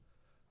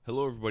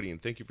Hello, everybody,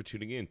 and thank you for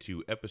tuning in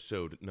to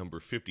episode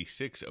number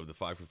 56 of the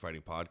Five for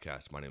Fighting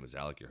podcast. My name is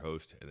Alec, your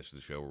host, and this is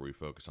the show where we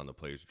focus on the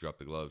players who drop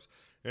the gloves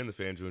and the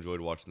fans who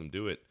enjoyed watching them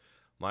do it.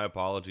 My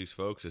apologies,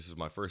 folks. This is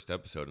my first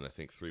episode in, I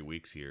think, 3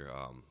 weeks here.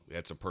 We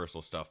had some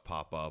personal stuff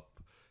pop up,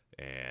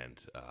 and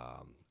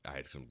I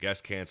had some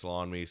guests cancel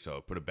on me, so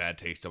it put a bad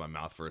taste in my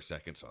mouth for a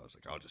second. So I was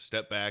like, I'll just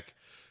step back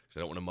because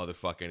I don't want to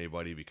motherfuck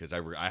anybody. Because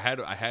I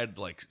had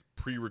like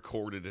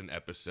pre-recorded an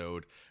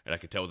episode, and I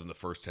could tell within the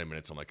first 10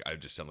 minutes, I'm like, I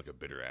just sound like a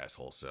bitter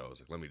asshole. So I was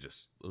like,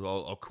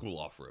 I'll cool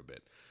off for a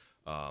bit.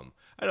 I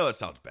know that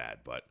sounds bad,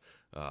 but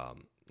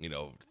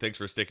thanks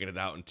for sticking it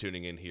out and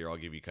tuning in here. I'll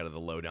give you kind of the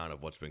lowdown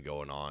of what's been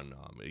going on.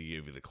 I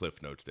give you the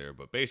cliff notes there,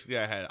 but basically,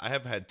 I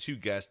have had 2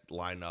 guests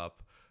line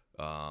up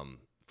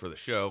for the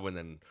show, and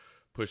then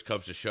push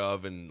comes to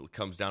shove and it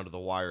comes down to the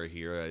wire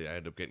here. I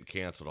end up getting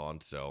canceled on,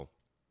 so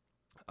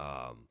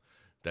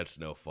that's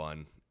no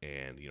fun.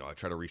 And I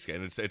try to reschedule.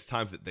 And it's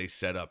times that they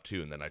set up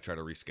too, and then I try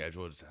to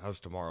reschedule. How's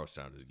tomorrow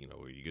sounded?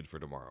 Are you good for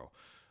tomorrow?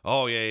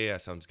 Oh yeah,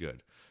 sounds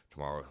good.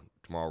 Tomorrow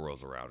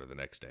rolls around, or the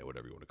next day,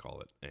 whatever you want to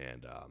call it,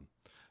 and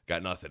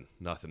got nothing,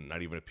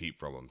 not even a peep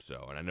from him.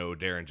 So, and I know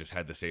Darren just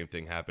had the same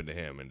thing happen to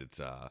him, and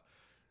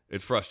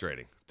it's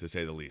frustrating to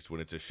say the least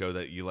when it's a show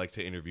that you like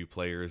to interview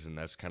players, and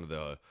that's kind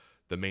of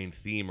the main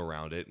theme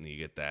around it, and you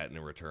get that in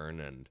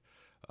return, and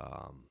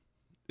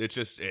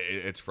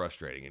it's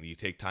frustrating, and you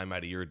take time out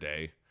of your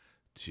day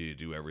to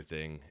do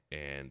everything,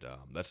 and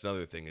that's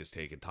another thing is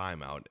taking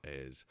time out.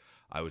 Is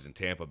I was in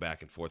Tampa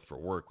back and forth for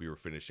work. We were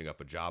finishing up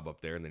a job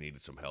up there, and they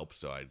needed some help,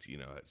 so I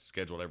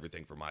scheduled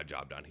everything for my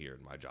job down here,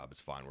 and my job is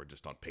fine. We're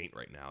just on paint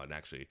right now, and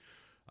actually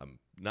I'm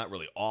not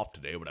really off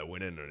today, but I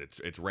went in and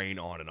it's rain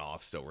on and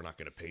off, so we're not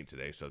going to paint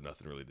today, so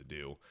nothing really to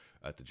do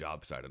at the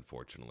job site,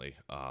 unfortunately.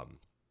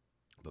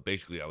 But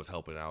basically, I was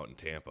helping out in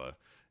Tampa,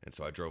 and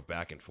so I drove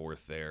back and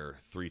forth there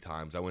 3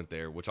 times. I went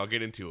there, which I'll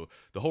get into.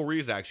 The whole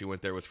reason I actually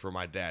went there was for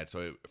my dad.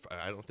 So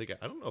I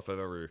don't know if I've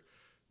ever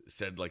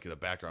said like the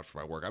background for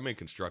my work. I'm in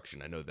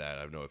construction. I know that.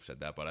 I know I've said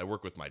that, but I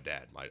work with my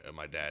dad.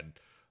 My dad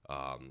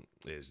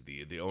is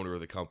the owner of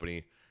the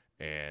company,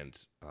 and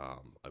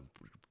I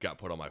got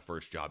put on my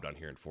first job down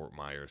here in Fort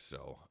Myers.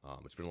 So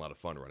it's been a lot of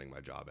fun running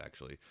my job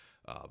actually.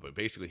 But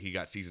basically, he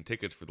got season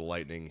tickets for the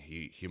Lightning.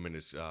 Him and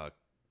his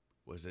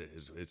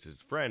it's his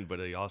friend, but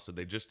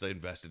they just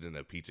invested in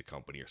a pizza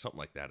company or something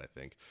like that, I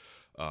think.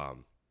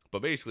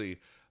 But basically,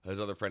 his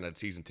other friend had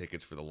season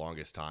tickets for the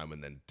longest time,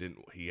 and then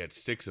he had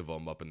 6 of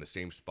them up in the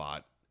same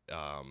spot.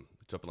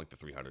 It's up in like the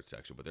 300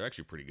 section, but they're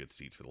actually pretty good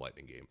seats for the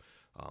Lightning game.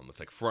 It's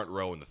like front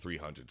row in the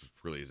 300s, which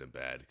really isn't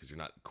bad because you're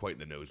not quite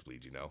in the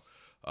nosebleeds.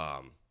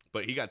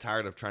 But he got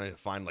tired of trying to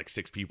find like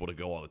 6 people to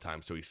go all the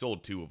time, so he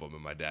sold 2 of them,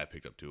 and my dad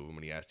picked up 2 of them,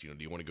 and he asked, do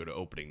you want to go to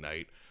opening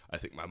night? I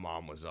think my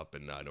mom was up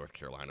in North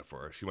Carolina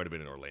she might have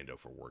been in Orlando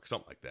for work,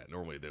 something like that.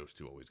 Normally those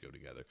 2 always go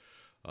together.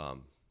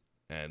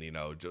 And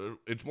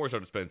it's more so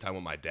to spend time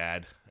with my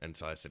dad, and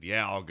so I said,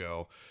 yeah, I'll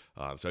go.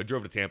 So I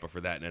drove to Tampa for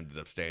that and ended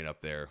up staying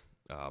up there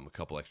a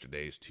couple extra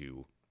days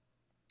to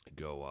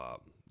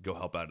go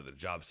help out at the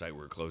job site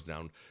where it closed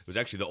down. It was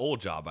actually the old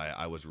job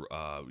I was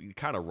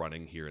kind of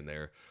running here and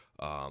there.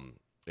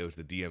 It was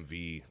the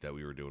DMV that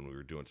we were doing. We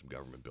were doing some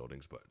government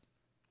buildings, but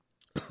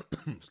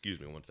excuse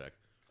me one sec.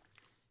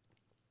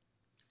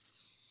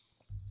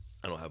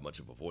 I don't have much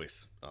of a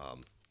voice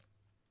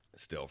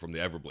still from the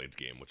Everblades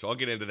game, which I'll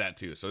get into that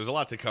too. So there's a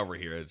lot to cover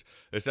here.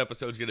 This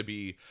episode's going to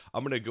be,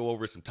 I'm going to go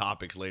over some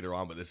topics later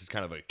on, but this is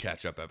kind of a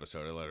catch-up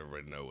episode. I let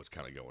everybody know what's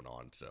kind of going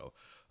on. So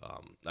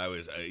I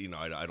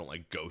don't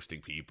like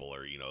ghosting people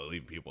or,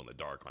 leaving people in the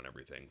dark on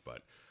everything.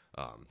 But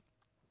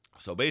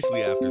so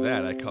basically after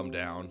that, I come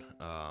down.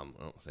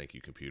 Thank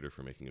you, computer,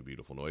 for making a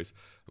beautiful noise.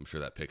 I'm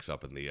sure that picks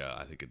up in the,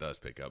 I think it does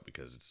pick up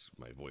because it's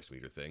my voice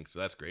meter thing. So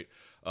that's great.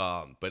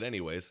 But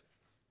anyways,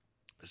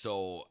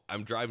 so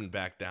I'm driving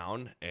back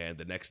down, and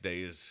the next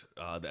day is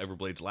the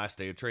Everblades' last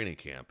day of training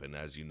camp. And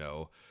as you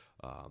know,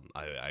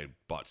 I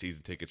bought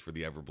season tickets for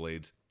the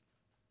Everblades,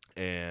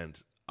 and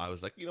I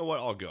was like, you know what,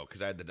 I'll go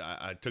because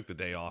I took the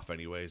day off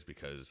anyways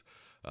because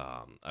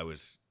I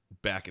was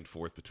back and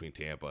forth between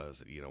Tampa. I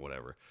was like,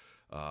 whatever.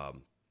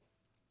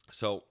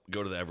 So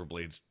go to the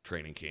Everblades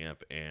training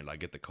camp, and I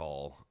get the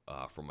call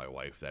from my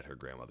wife that her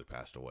grandmother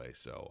passed away.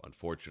 So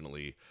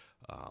unfortunately,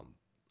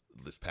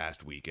 this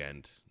past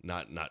weekend,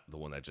 not the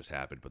one that just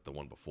happened, but the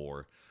one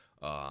before,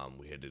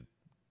 we had to,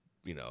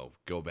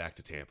 go back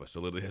to Tampa.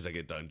 So literally as I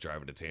get done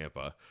driving to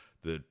Tampa,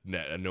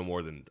 no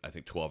more than, I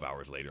think 12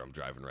 hours later, I'm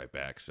driving right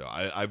back. So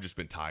I've just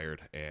been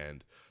tired,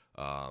 and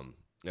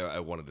I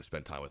wanted to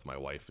spend time with my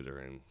wife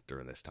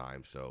during this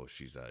time. So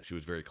she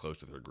was very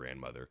close with her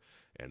grandmother,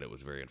 and it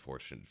was very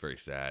unfortunate, very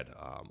sad.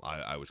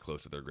 I was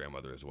close with her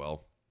grandmother as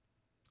well.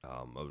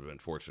 I've been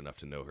fortunate enough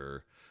to know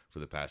her for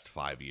the past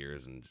 5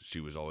 years, and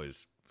she was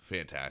always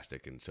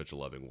fantastic and such a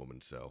loving woman.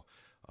 So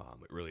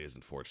it really is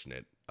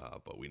unfortunate,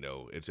 but we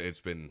know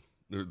it's been,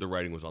 the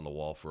writing was on the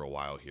wall for a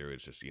while here.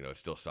 It's just, it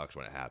still sucks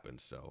when it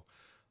happens. So,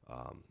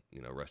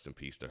 rest in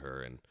peace to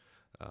her. And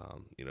I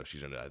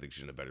think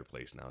she's in a better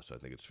place now, so I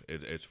think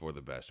it's for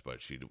the best.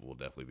 But she will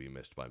definitely be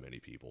missed by many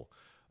people.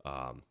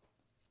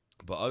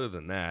 But other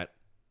than that,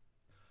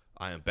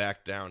 I am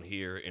back down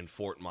here in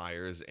Fort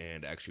Myers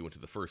and actually went to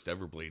the first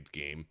Everblades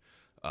game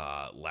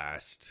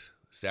last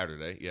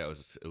Saturday. Yeah,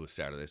 it was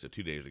Saturday, so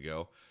 2 days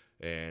ago.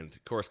 And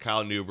of course,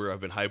 Kyle Neuber,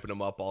 I've been hyping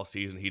him up all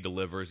season. He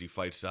delivers. He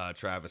fights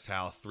Travis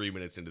Howe 3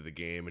 minutes into the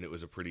game, and it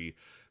was a pretty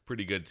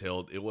good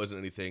tilt. It wasn't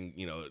anything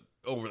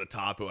over the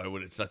top.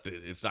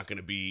 It's not going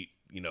to be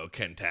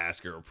Ken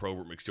Tasker or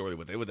Probert McSorley,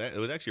 but it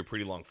was actually a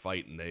pretty long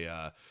fight, and they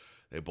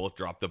both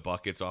dropped the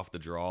buckets off the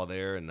draw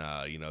there, and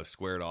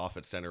squared off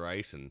at center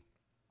ice, and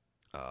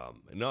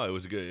no, it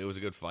was a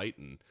good fight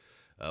and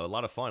a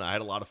lot of fun. I had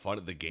a lot of fun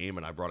at the game,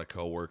 and I brought a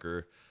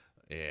coworker.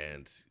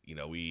 And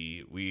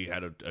we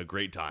had a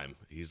great time.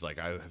 He's like,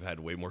 I've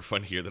had way more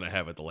fun here than I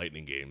have at the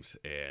Lightning games,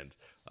 and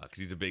because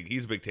he's a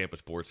big Tampa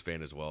sports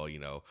fan as well,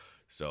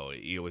 so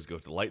he always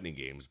goes to the Lightning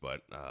games.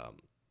 But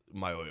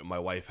my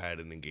wife had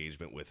an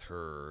engagement with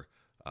her.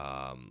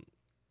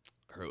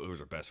 It was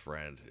her best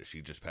friend.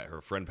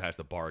 Her friend passed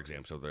the bar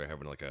exam, so they're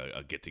having like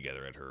a get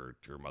together at her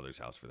mother's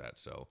house for that.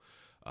 So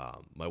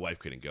my wife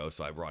couldn't go,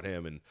 so I brought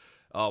him, and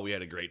we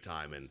had a great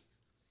time. And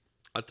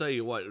I'll tell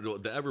you what,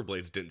 the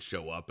Everblades didn't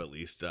show up, at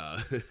least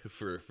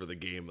for the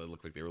game. It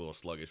looked like they were a little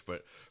sluggish.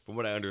 But from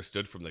what I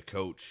understood from the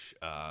coach,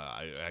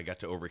 I got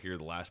to overhear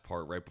the last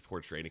part right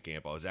before training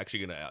camp. I was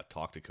actually going to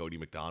talk to Cody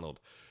McDonald,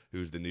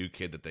 who's the new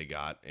kid that they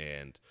got.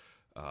 And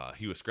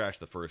he was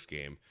scratched the first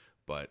game.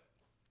 But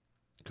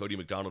Cody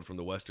McDonald from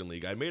the Western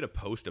League, I made a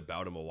post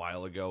about him a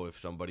while ago,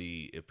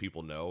 if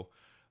people know.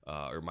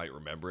 Or might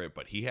remember it,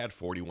 but he had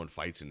 41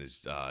 fights in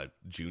his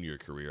junior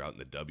career out in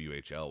the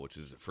WHL, which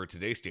is, for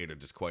today's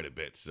standards, is quite a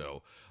bit.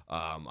 So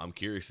I'm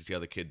curious to see how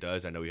the kid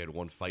does. I know he had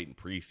one fight in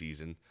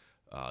preseason.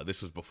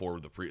 This was before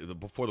the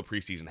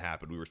preseason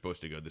happened. We were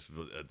supposed to go. This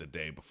was the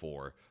day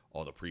before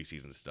all the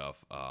preseason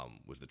stuff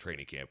was the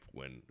training camp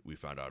when we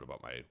found out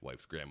about my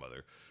wife's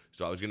grandmother.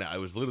 So I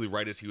was literally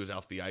right as he was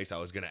off the ice. I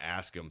was gonna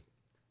ask him.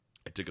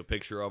 I took a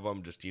picture of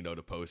him just,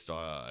 to post.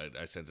 I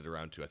sent it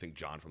around to, I think,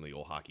 John from the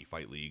Old Hockey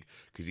Fight League,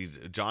 because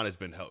John has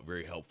been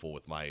very helpful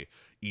with my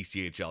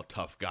ECHL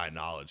tough guy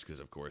knowledge,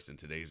 because, of course, in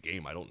today's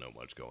game, I don't know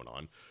much going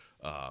on.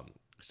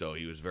 So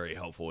he was very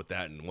helpful with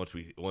that. And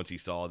once he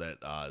saw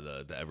that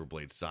the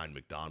Everblades signed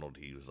McDonald,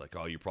 he was like,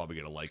 oh, you're probably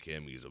going to like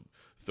him. He's a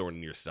thorn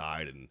in your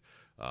side. And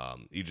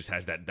he just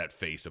has that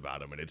face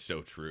about him, and it's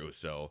so true.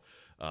 So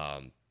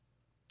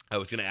I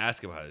was going to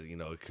ask him,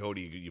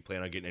 Cody, you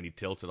plan on getting any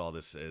tilts at all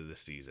this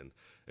season?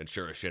 And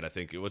sure as shit, I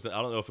think it was.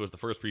 I don't know if it was the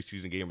first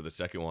preseason game or the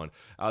second one.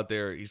 Out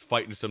there, he's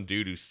fighting some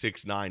dude who's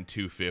 6'9",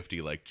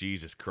 250. Like,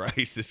 Jesus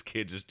Christ, this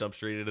kid just jumped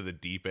straight into the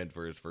deep end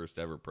for his first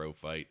ever pro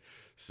fight.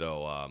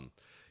 So,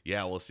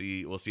 yeah, we'll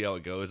see how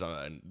it goes.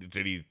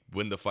 Did he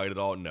win the fight at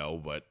all? No,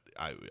 but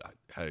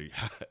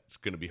it's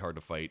going to be hard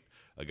to fight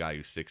a guy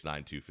who's 6'9",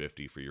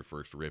 250 for your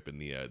first rip in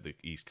the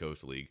East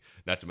Coast League.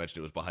 Not to mention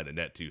it was behind the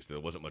net too, so there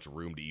wasn't much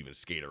room to even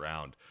skate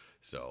around.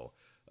 So,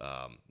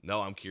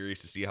 no, I'm curious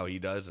to see how he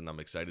does, and I'm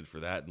excited for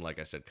that. And like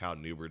I said, Kyle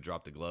Neuber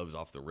dropped the gloves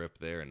off the rip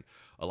there, and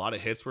a lot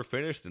of hits were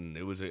finished, and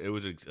it was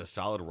a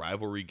solid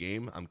rivalry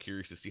game. I'm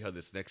curious to see how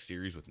this next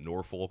series with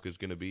Norfolk is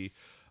going to be.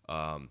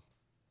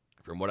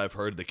 From what I've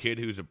heard, the kid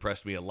who's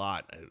impressed me a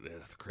lot,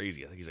 it's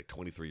crazy, I think he's like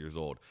 23 years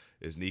old,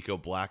 is Nico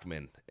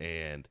Blackman,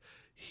 and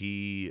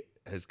he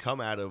has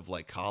come out of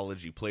like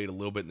college. He played a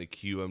little bit in the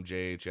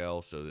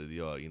QMJHL, so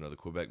the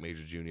Quebec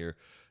Major Junior,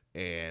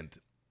 and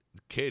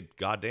the kid,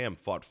 goddamn,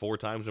 fought 4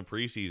 times in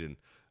preseason,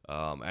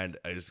 and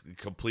is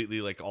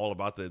completely like all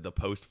about the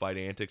post fight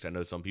antics. I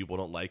know some people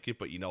don't like it,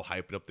 but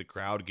hyping up the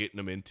crowd, getting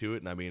them into it,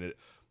 and I mean,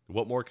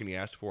 what more can you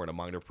ask for in a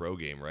minor pro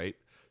game, right?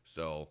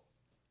 So.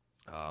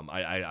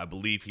 I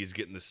believe he's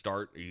getting the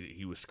start.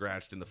 He was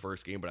scratched in the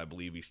first game, but I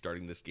believe he's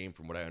starting this game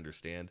from what I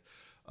understand.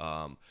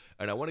 And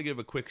I want to give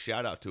a quick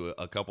shout out to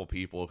a couple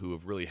people who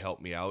have really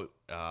helped me out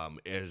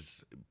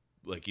as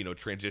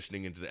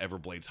transitioning into the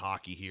Everblades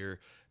hockey here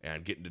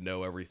and getting to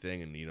know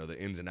everything and the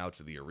ins and outs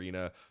of the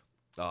arena.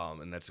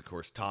 And that's of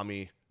course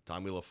Tommy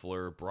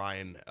LaFleur,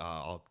 Brian.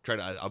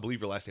 I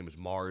believe your last name is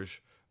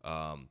Marge.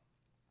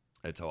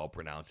 That's how I'll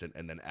pronounce it.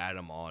 And then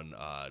Adam on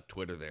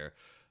Twitter there.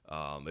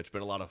 It's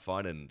been a lot of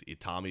fun, and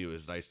Tommy, it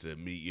was nice to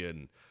meet you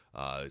and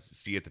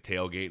see you at the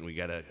tailgate,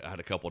 and had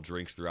a couple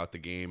drinks throughout the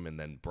game, and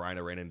then Brian,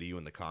 I ran into you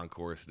in the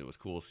concourse, and it was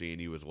cool seeing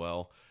you as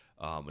well.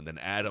 And then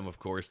Adam, of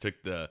course,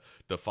 took the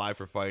 5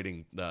 for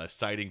Fighting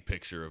sighting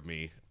picture of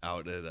me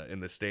out in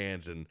the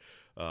stands, and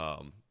I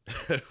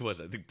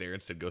think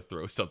Darren said go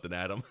throw something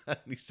at him.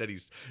 He said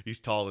he's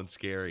tall and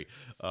scary.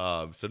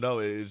 So no,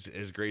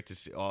 it's great to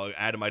see.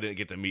 Adam, I didn't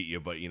get to meet you,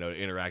 but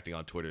interacting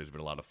on Twitter has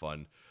been a lot of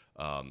fun.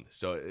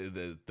 So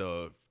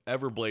the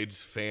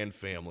Everblades fan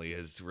family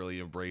has really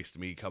embraced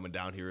me coming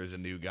down here as a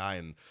new guy,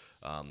 and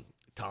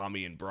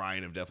Tommy and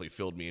Brian have definitely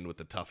filled me in with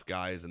the tough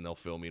guys, and they'll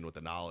fill me in with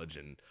the knowledge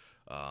and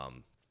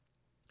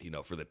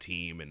for the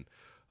team. And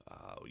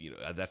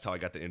That's how I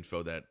got the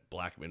info that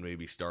Blackman may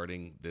be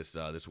starting this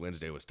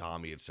Wednesday. Was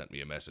Tommy had sent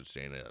me a message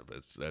saying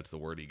that's the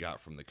word he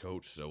got from the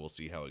coach. So we'll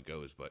see how it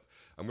goes. But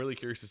I'm really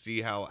curious to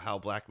see how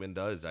Blackman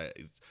does.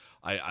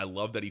 I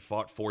love that he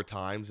fought 4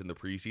 times in the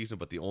preseason,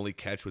 but the only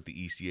catch with the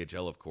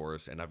ECHL, of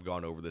course, and I've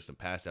gone over this in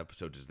past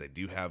episodes, is they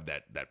do have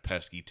that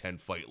pesky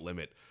 10-fight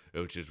limit,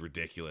 which is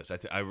ridiculous.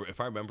 If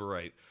I remember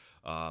right.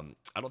 I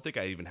don't think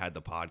I even had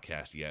the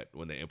podcast yet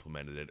when they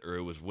implemented it, or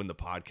it was when the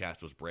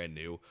podcast was brand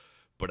new.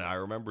 But I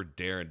remember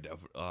Darren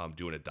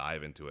doing a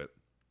dive into it.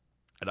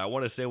 And I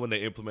want to say when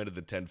they implemented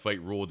the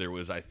 10-fight rule, there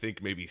was, I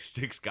think, maybe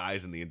 6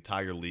 guys in the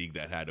entire league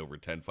that had over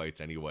 10 fights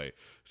anyway.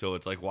 So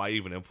it's like, why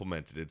even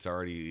implement it? It's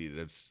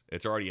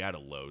already at a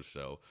low.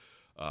 So,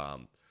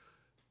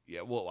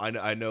 yeah, well,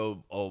 I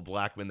know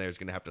Blackman there's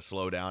going to have to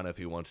slow down if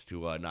he wants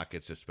to not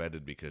get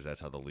suspended, because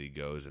that's how the league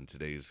goes in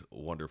today's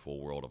wonderful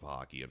world of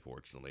hockey,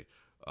 unfortunately.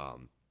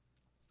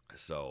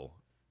 So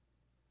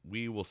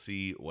we will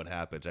see what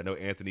happens. I know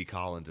Anthony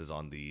Collins is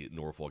on the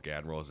Norfolk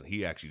Admirals, and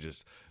he actually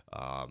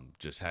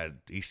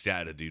he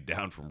sat a dude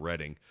down from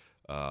Reading.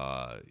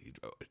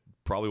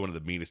 Probably one of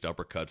the meanest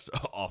uppercuts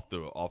off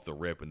the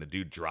rip, and the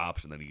dude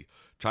drops, and then he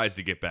tries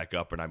to get back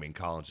up, and I mean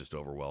Collins just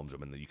overwhelms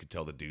him, and you could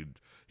tell the dude,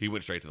 he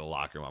went straight to the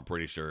locker room. I'm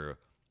pretty sure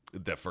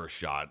that first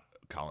shot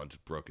Collins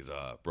broke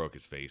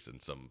his face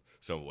and some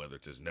whether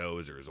it's his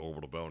nose or his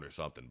orbital bone or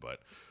something, but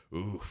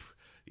oof.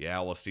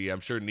 Yeah, we'll see. I'm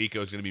sure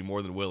Nico's going to be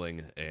more than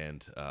willing,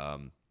 and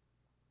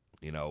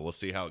we'll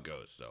see how it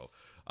goes. So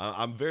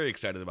I'm very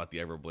excited about the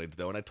Everblades,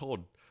 though. And I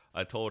told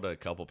a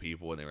couple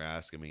people when they were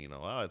asking me,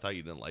 I thought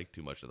you didn't like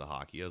too much of the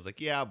hockey. I was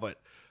like, yeah,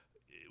 but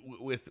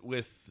with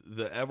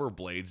the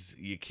Everblades,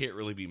 you can't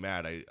really be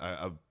mad.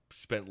 I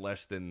spent like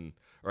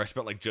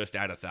just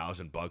at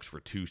 $1,000 for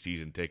 2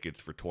 season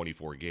tickets for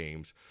 24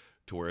 games,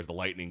 to whereas the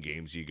Lightning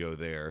games, you go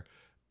there,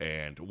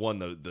 and one,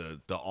 the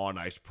on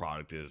ice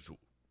product is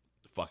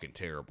fucking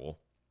terrible,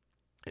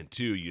 and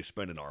 2, you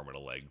spend an arm and a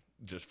leg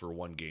just for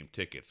 1 game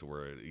tickets,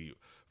 where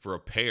for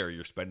a pair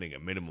you're spending a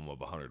minimum of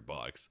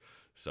 $100.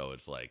 So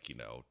it's like,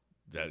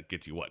 that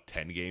gets you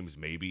 10 games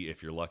maybe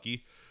if you're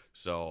lucky.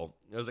 So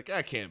I was like,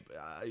 I can't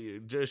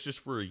just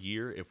for a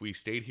year. If we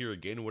stayed here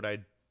again, would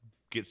I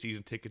get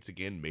season tickets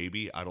again?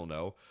 Maybe, I don't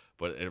know.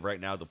 But right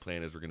now the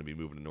plan is we're going to be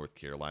moving to North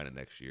Carolina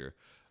next year,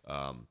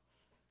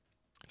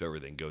 if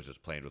everything goes as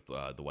planned with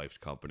the wife's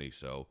company.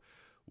 So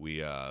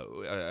we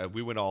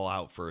went all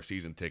out for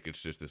season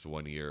tickets just this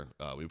 1 year.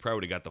 We probably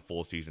would have got the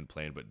full season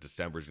planned, but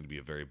December is going to be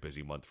a very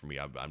busy month for me.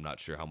 I'm not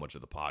sure how much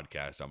of the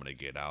podcast I'm going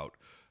to get out.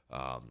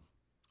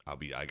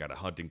 I got a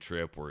hunting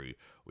trip where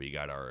we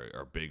got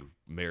our big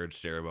marriage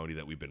ceremony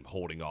that we've been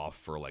holding off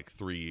for like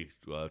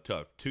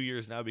 2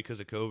 years now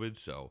because of COVID.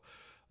 So,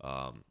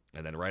 and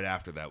then right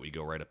after that, we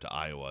go right up to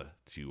Iowa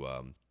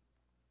to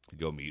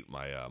go meet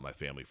my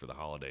family for the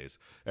holidays.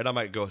 And I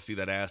might go see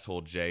that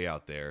asshole Jay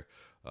out there.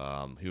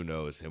 Who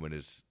knows, him and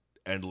his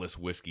endless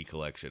whiskey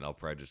collection.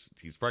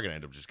 He's probably gonna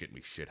end up just getting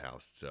me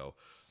shithoused. So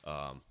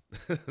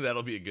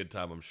that'll be a good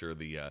time. I'm sure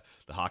the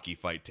hockey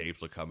fight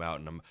tapes will come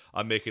out, and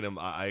I'm making them.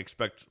 I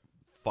expect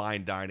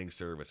fine dining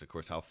service. Of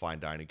course, how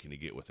fine dining can you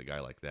get with a guy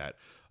like that?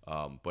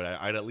 But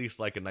I'd at least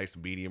like a nice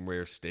medium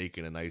rare steak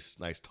and a nice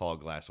tall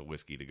glass of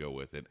whiskey to go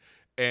with it.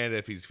 And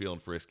if he's feeling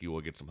frisky,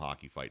 we'll get some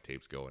hockey fight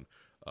tapes going.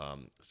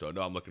 So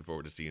no, I'm looking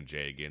forward to seeing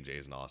Jay again. Jay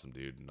is an awesome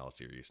dude, in all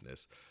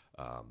seriousness.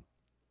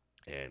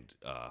 And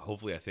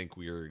hopefully I think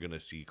we are going to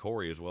see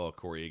Corey as well.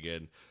 Corey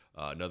again,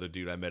 another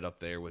dude I met up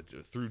there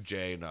through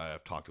Jay, and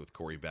I've talked with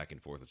Corey back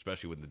and forth,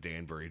 especially when the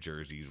Danbury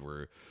jerseys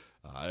were,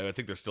 I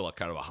think they're still a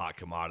kind of a hot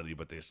commodity,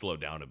 but they slowed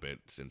down a bit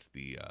since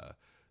the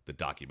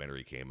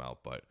documentary came out.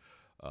 But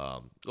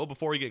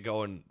before we get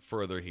going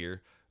further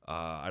here,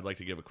 I'd like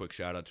to give a quick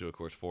shout out to, of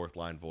course, Fourth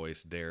Line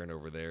Voice, Darren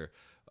over there,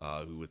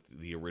 who with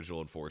the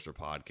Original Enforcer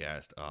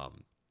podcast,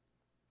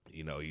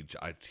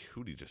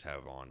 who did he just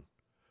have on?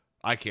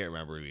 I can't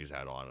remember who he's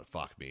had on.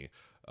 Fuck me.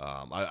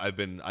 I've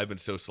been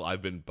so slow.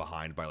 I've been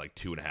behind by like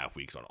 2.5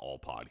 weeks on all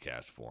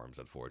podcast forums,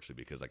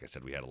 unfortunately, because like I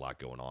said, we had a lot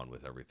going on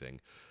with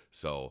everything.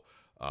 So,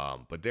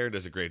 but Darren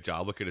does a great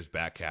job. Look at his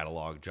back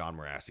catalog: John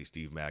Morassi,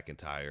 Steve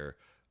McIntyre,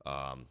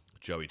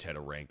 Joey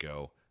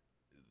Tedorenko,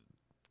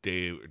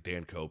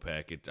 Dan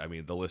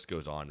Kopech. The list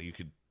goes on. You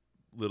could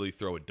literally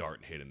throw a dart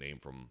and hit a name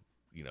from,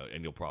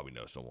 and you'll probably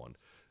know someone.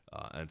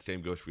 And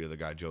same goes for the other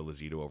guy, Joe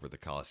Lazito, over at the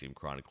Coliseum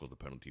Chronicles, the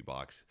penalty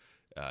box.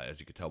 As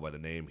you can tell by the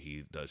name,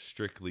 he does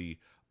strictly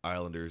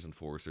Islanders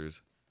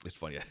Enforcers. It's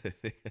funny. I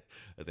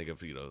think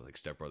of, like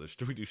Step Brothers.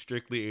 We do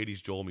strictly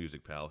 80s Joel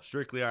music, pal.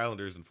 Strictly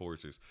Islanders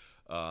Enforcers.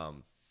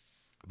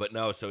 But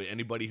no, so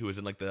anybody who is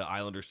in like the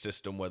Islander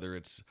system, whether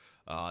it's,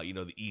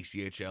 the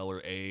ECHL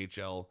or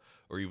AHL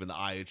or even the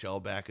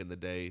IHL back in the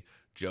day,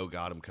 Joe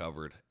got him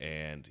covered,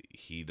 and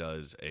he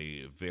does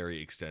a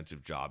very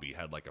extensive job. He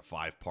had like a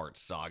 5-part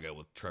saga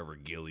with Trevor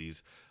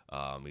Gillies.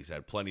 He's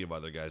had plenty of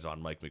other guys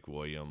on, Mike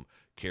McWilliam,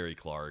 Kerry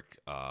Clark.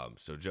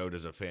 So Joe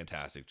does a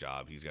fantastic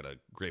job. He's got a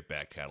great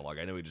back catalog.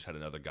 I know he just had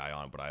another guy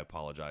on, but I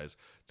apologize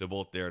to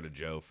both Darren and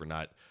Joe for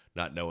not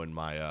knowing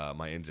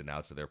my ins and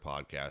outs of their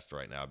podcast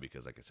right now,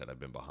 because like I said, I've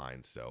been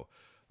behind. So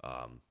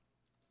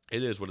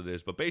it is what it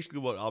is. But basically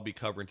what I'll be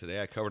covering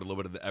today, I covered a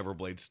little bit of the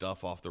Everblade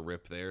stuff off the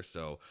rip there.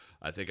 So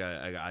I think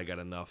I got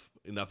enough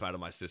out of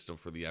my system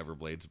for the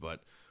Everblades.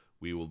 But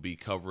we will be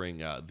covering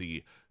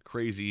the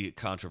crazy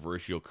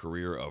controversial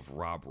career of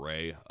Rob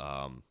Ray,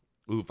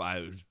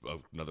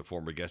 another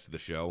former guest of the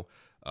show.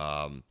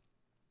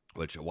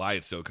 Which why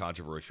it's so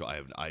controversial,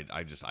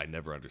 I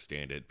never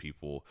understand it.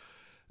 People,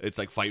 it's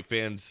like fight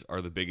fans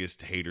are the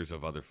biggest haters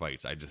of other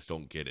fights. I just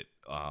don't get it.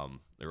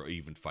 Or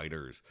even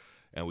fighters.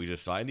 And we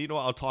just saw, and you know,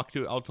 I'll talk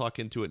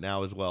into it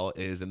now as well,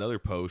 is another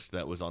post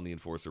that was on the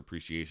Enforcer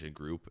Appreciation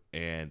group,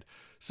 and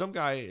some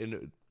guy,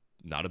 in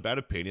not a bad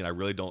opinion,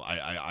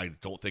 I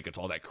don't think it's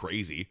all that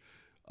crazy,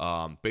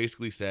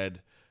 basically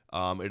said,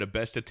 in a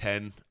best of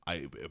 10,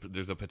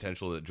 there's a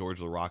potential that George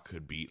LaRock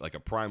could beat, like a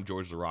prime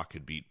George LaRock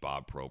could beat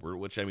Bob Probert,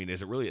 which, I mean,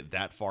 is it really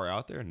that far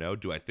out there? No.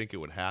 Do I think it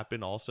would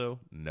happen also?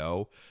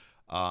 No.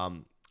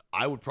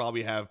 I would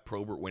probably have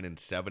Probert win in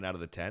 7 out of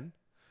the 10.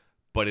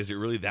 But is it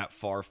really that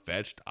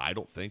far-fetched? I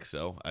don't think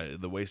so.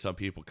 The way some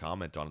people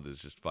comment on it is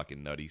just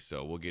fucking nutty,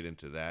 so we'll get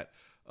into that.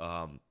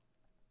 And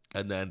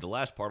then the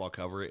last part I'll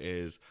cover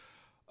is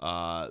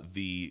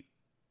the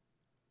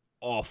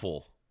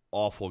awful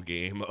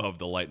game of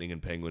the Lightning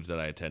and Penguins that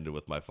I attended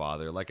with my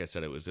father. Like I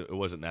said, it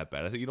wasn't that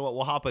bad. I think, you know what,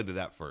 we'll hop into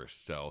that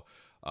first. So,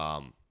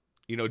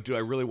 do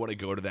I really want to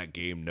go to that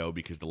game? No,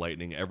 because the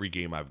Lightning, every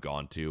game I've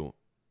gone to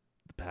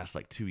the past,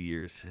 2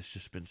 years, has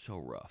just been so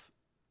rough.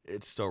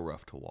 It's so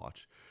rough to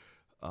watch.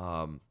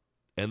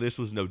 And this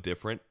was no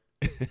different.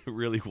 It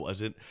really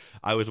wasn't.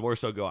 I was more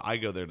so I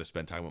go there to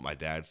spend time with my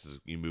dad since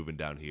moving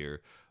down here.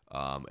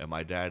 And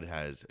my dad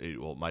is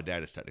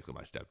technically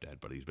my stepdad,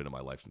 but he's been in my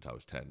life since I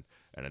was 10,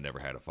 and I never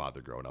had a father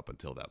growing up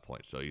until that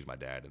point. So he's my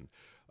dad. And,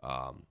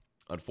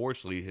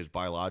 unfortunately his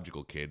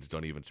biological kids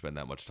don't even spend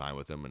that much time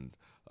with him. And,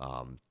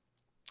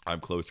 I'm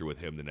closer with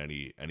him than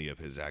any of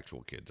his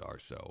actual kids are.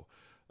 So,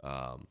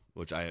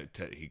 which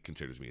he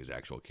considers me his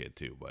actual kid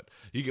too, but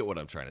you get what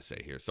I'm trying to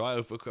say here. So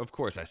of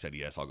course I said,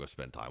 yes, I'll go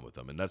spend time with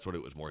him. And that's what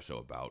it was more so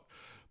about.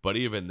 But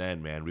even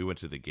then, man, we went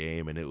to the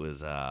game, and it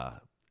was,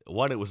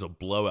 it was a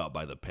blowout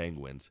by the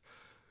Penguins,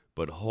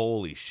 but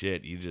holy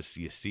shit, you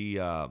see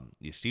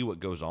what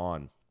goes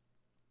on,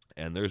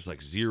 and there's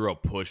zero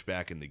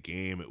pushback in the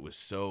game. It was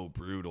so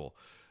brutal.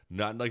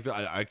 Not like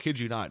I kid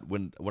you not.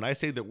 When I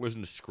say there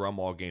wasn't a scrum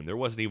all game, there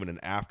wasn't even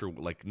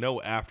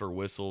no after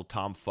whistle,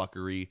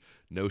 tomfuckery,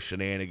 no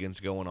shenanigans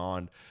going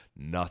on,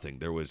 nothing.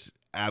 There was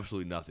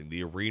absolutely nothing.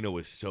 The arena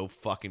was so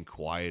fucking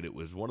quiet. It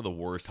was one of the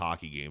worst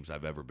hockey games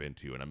I've ever been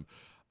to, and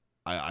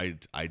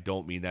I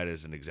don't mean that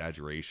as an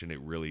exaggeration. It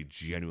really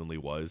genuinely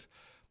was.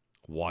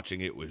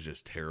 Watching it was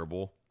just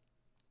terrible.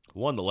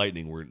 The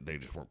Lightning they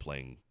just weren't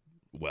playing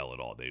well at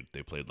all.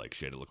 They played like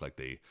shit. It looked like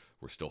they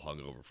were still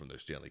hungover from their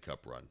Stanley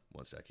Cup run.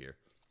 One sec here.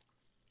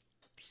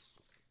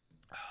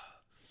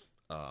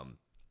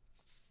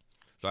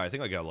 Sorry, I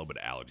think I got a little bit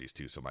of allergies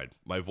too, so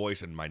my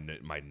voice and my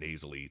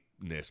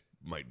nasaliness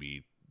might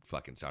be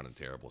fucking sounding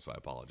terrible, so I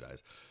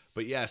apologize.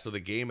 But yeah, so the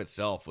game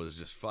itself was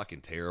just fucking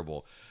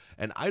terrible.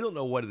 And I don't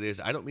know what it is.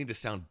 I don't mean to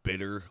sound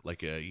bitter,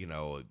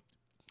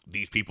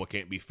 these people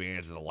can't be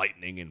fans of the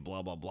Lightning and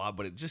blah, blah, blah,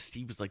 but it just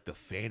seems like the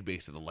fan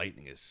base of the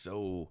Lightning is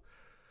so...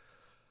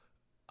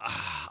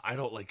 I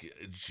don't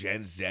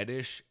Gen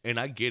Z-ish, and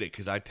I get it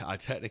because I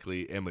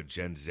technically am a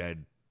Gen Z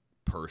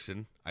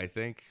person. I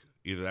think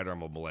either that or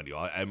I'm a millennial.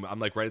 I'm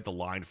right at the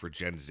line for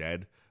Gen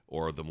Z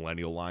or the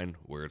millennial line,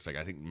 where it's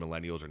I think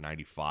millennials are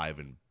 95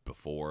 and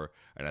before,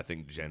 and I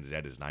think Gen Z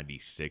is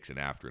 96 and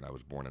after, and I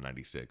was born in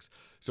 96.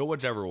 So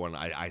whichever one,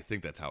 I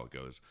think that's how it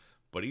goes.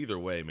 But either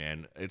way,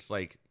 man, it's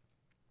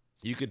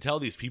you could tell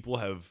these people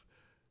have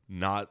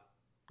not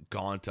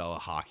gone to a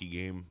hockey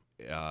game.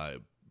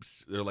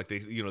 They're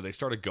they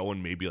started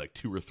going maybe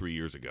 2 or 3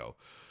 years ago.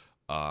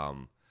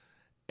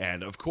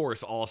 And of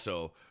course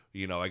also,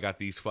 I got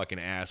these fucking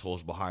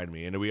assholes behind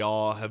me, and we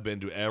all have been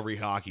to every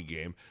hockey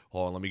game.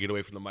 Hold on, let me get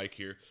away from the mic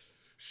here.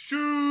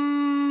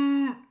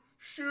 Shoot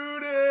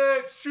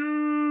it,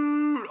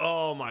 shoot.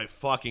 Oh my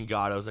fucking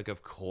God. I was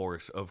of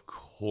course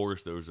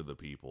those are the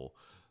people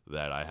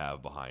that I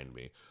have behind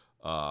me.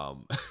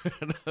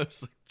 And I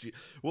was gee.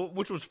 Well,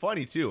 which was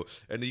funny too,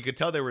 and you could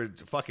tell they were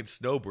fucking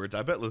snowbirds.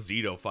 I bet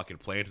Lazito fucking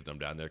planted them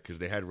down there because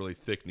they had really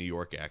thick New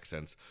York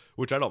accents,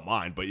 which I don't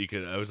mind. But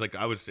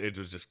it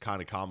was just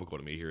kind of comical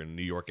to me hearing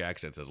New York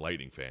accents as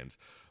Lightning fans.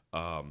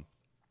 But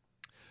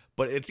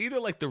it's either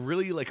the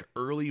really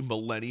early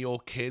millennial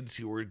kids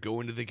who are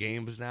going to the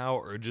games now,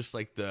 or just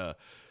the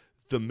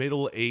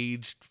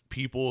middle-aged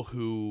people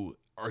who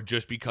are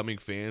just becoming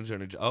fans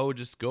and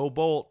just go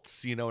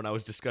Bolts, you know. And I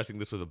was discussing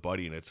this with a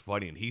buddy, and it's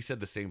funny, and he said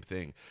the same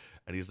thing.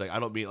 And he's like, I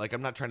don't mean, like,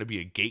 I'm not trying to be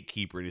a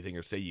gatekeeper or anything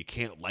or say you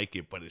can't like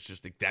it, but it's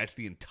just like that's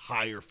the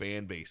entire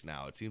fan base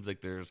now. It seems like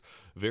there's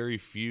very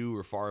few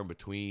or far in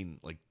between,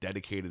 like,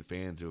 dedicated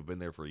fans who have been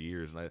there for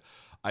years. And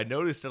I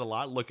noticed it a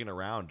lot looking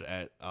around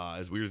at,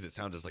 as weird as it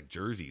sounds, as like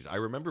jerseys. I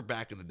remember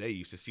back in the day, you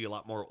used to see a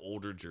lot more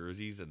older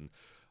jerseys, and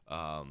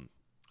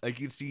like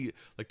you'd see,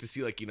 like, to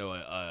see, like, you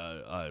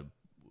know,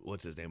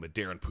 what's his name, a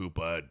Darren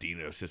Pupa,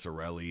 Dino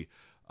Cicerelli,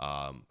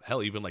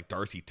 hell, even like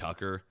Darcy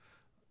Tucker,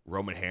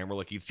 Roman Hammer.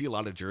 Like, you'd see a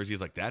lot of jerseys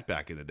like that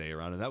back in the day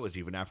around, and that was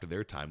even after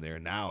their time there.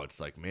 Now it's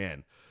like,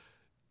 man,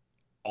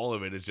 all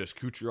of it is just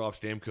Kucherov,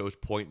 Stamkos,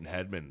 Point, and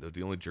Hedman. Those are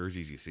the only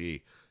jerseys you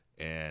see,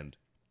 and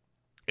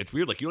it's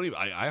weird. Like, you don't even,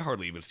 I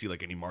hardly even see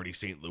like any Marty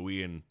St.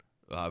 Louis and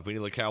Vinny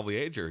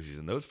LeCavalier jerseys,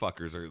 and those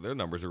fuckers their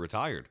numbers are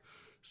retired.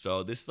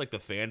 So this is like the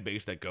fan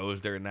base that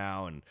goes there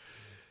now, and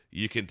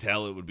you can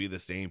tell it would be the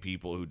same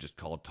people who just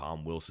called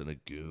Tom Wilson a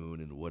goon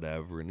and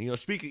whatever. And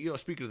speaking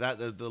of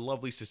that, the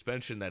lovely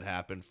suspension that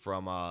happened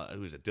from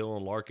who is it,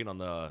 Dylan Larkin on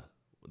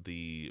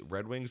the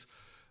Red Wings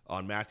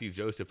on Matthew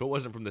Joseph. It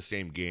wasn't from the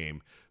same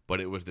game, but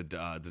it was the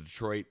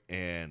Detroit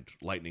and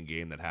Lightning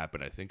game that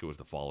happened. I think it was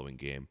the following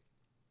game,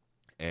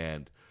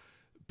 and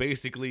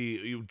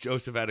basically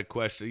Joseph had a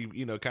question.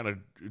 He, kind of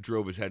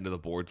drove his head into the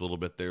boards a little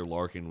bit there.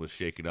 Larkin was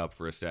shaken up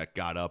for a sec,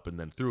 got up, and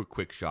then threw a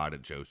quick shot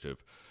at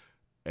Joseph.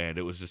 And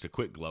it was just a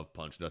quick glove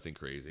punch, nothing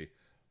crazy.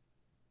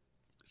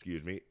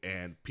 Excuse me.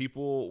 And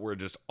people were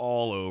just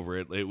all over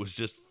it. It was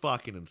just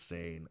fucking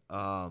insane.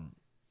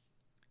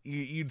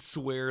 You'd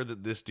swear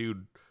that this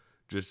dude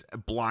just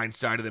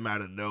blindsided him out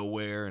of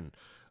nowhere, and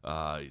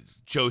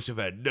Joseph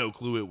had no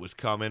clue it was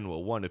coming.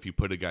 Well, one, if you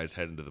put a guy's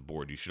head into the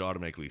board, you should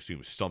automatically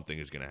assume something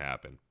is going to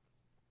happen.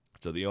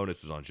 So the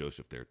onus is on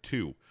Joseph there.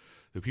 Two,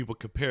 the people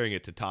comparing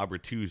it to Todd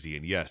Bertuzzi,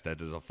 and yes,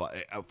 that is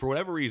for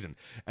whatever reason,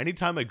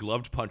 anytime a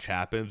gloved punch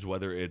happens,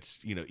 whether it's,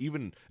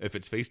 even if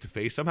it's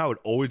face-to-face, somehow it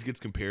always gets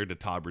compared to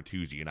Todd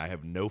Bertuzzi, and I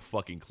have no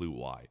fucking clue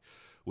why.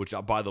 Which,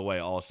 by the way,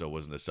 also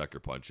wasn't a sucker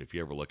punch. If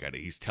you ever look at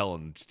it, he's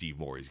telling Steve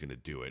Moore he's going to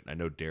do it. I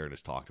know Darren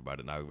has talked about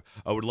it, and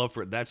I would love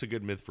for it. That's a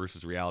good myth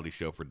versus reality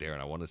show for Darren.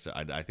 I want to say,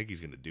 I think he's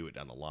going to do it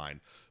down the line.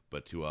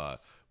 But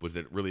was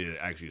it really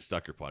actually a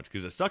sucker punch?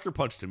 Because a sucker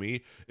punch to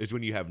me is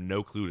when you have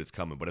no clue it's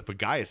coming. But if a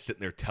guy is sitting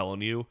there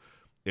telling you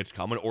it's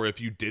coming, or if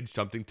you did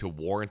something to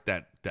warrant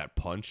that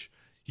punch,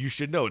 you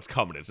should know it's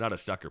coming. It's not a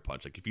sucker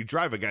punch. Like, if you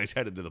drive a guy's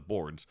head into the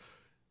boards,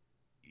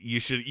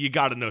 you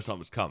got to know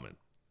something's coming.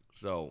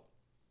 So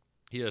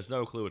he has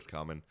no clue it's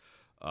coming.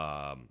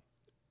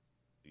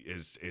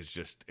 It's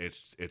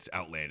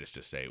outlandish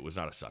to say it was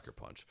not a sucker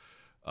punch.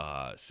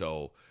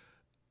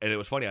 And it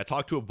was funny. I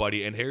talked to a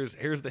buddy, and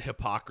here's the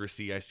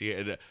hypocrisy I see.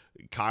 And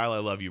Kyle, I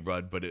love you,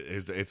 bud, but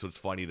it's what's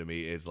funny to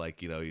me is,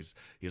 like, he's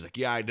like,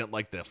 yeah, I didn't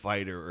like the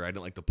fight or I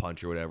didn't like the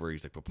punch or whatever.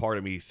 He's like, but part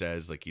of me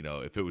says, like,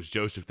 if it was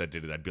Joseph that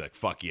did it, I'd be like,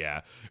 fuck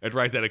yeah. And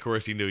right then, of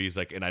course, he knew. He's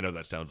like, and I know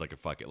that sounds like a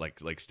fuck it,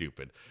 like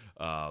stupid.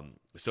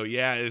 So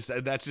yeah,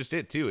 that's just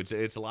it too.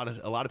 It's a lot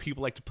of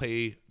people like to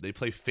play. They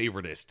play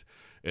favoritist.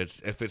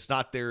 If it's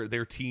not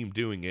their team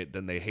doing it,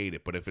 then they hate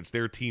it. But if it's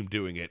their team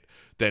doing it,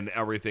 then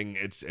everything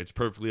it's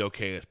perfectly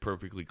okay. It's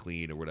perfectly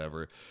clean or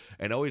whatever.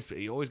 And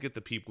you always get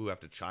the people who have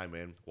to chime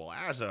in. Well,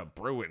 as a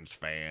Bruins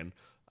fan,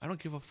 I don't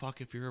give a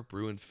fuck if you're a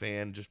Bruins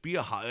fan. Just be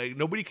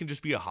nobody can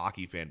just be a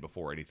hockey fan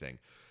before anything.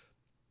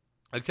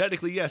 Like,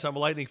 technically, yes, I'm a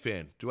Lightning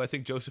fan. Do I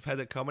think Joseph had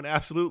that coming?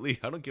 Absolutely.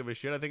 I don't give a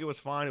shit. I think it was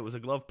fine. It was a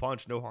glove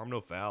punch. No harm,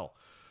 no foul.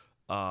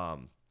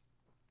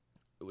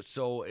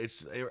 So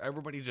it's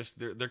everybody just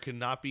there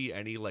cannot be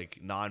any, like,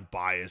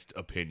 non-biased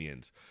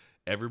opinions.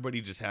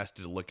 Everybody just has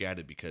to look at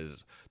it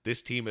because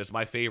this team is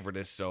my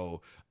favorite,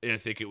 so I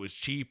think it was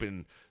cheap,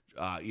 and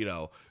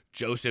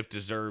Joseph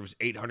deserves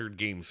 800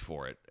 games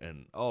for it.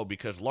 And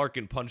because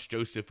Larkin punched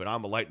Joseph and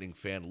I'm a Lightning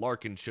fan,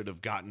 Larkin should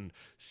have gotten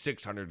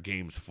 600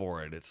 games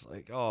for it. It's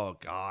like, oh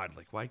God,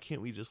 like, why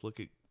can't we just look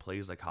at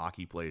plays like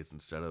hockey plays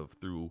instead of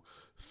through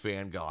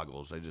fan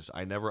goggles?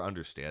 I never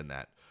understand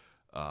that.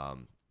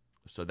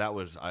 So that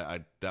was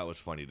that was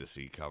funny to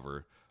see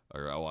cover,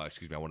 or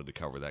excuse me, I wanted to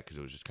cover that because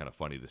it was just kind of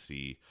funny to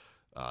see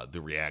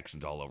the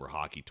reactions all over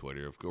hockey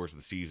Twitter. Of course,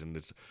 the season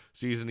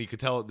you could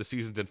tell the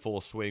season's in full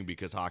swing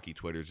because hockey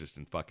Twitter's just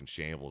in fucking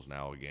shambles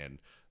now again.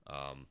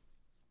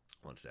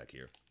 One sec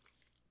here.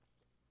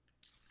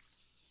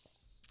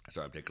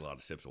 Sorry, I'm taking a lot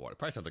of sips of water. It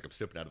probably sounds like I'm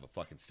sipping out of a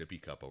fucking sippy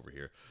cup over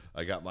here.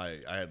 I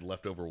had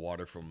leftover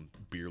water from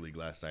beer league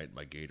last night in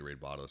my Gatorade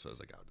bottle, so I was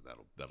like,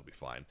 oh, that'll be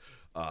fine.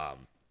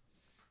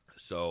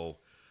 So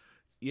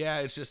yeah,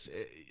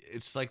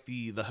 it's like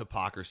the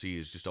hypocrisy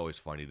is just always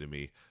funny to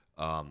me.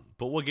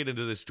 But we'll get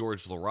into this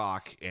George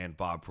Laraque and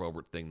Bob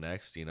Probert thing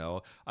next. I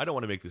don't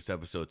want to make this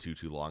episode too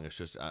long. It's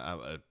just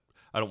I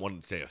don't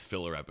want to say a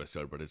filler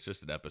episode, but it's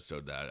just an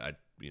episode that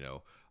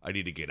I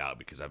need to get out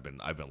because I've been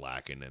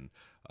lacking. And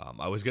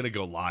I was gonna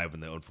go live in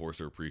the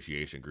Enforcer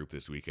Appreciation group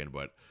this weekend,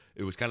 but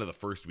it was kind of the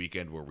first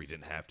weekend where we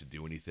didn't have to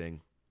do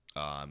anything.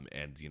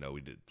 And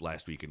we did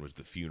last weekend was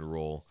the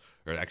funeral,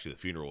 or actually the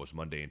funeral was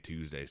Monday and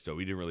Tuesday, so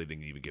we didn't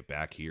even get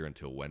back here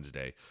until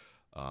Wednesday.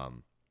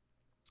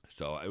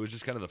 So it was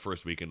just kind of the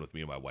first weekend with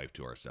me and my wife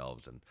to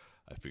ourselves, and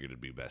I figured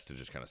it'd be best to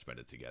just kind of spend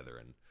it together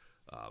and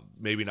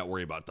maybe not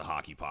worry about the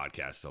hockey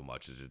podcast so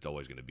much, as it's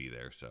always going to be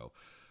there. So,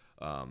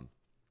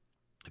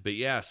 but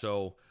yeah,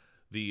 so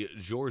the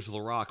Georges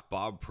Laraque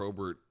Bob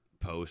Probert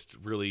post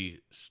really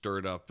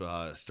stirred up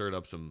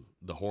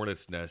the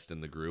hornet's nest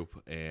in the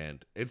group,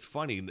 and it's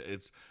funny.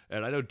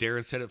 And I know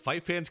Darren said it.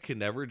 Fight fans can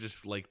never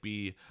just like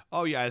be,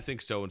 oh yeah, I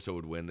think so and so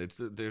would win.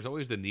 There's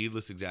always the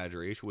needless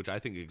exaggeration, which I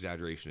think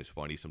exaggeration is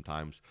funny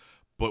sometimes,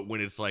 but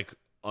when it's like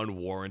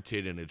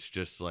unwarranted and it's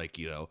just like,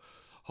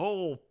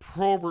 oh,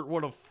 Probert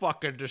would have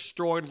fucking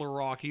destroyed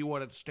Laraque. He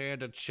wouldn't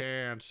stand a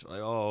chance.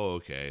 Like, oh,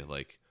 okay,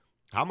 like.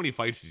 How many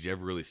fights did you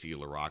ever really see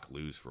Laraque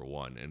lose, for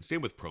one? And same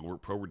with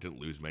Probert. Probert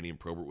didn't lose many, and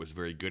Probert was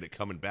very good at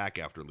coming back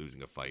after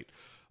losing a fight.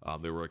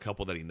 There were a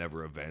couple that he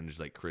never avenged,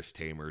 like Chris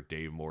Tamer,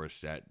 Dave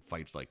Morissette,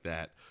 fights like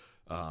that.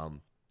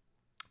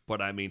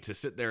 But I mean, to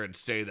sit there and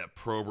say that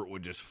Probert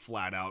would just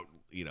flat out,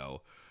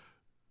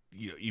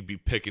 you'd be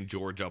picking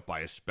George up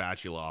by a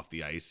spatula off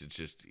the ice.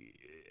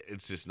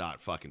 It's just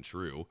not fucking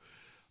true.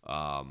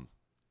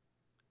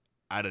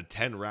 Out of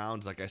 10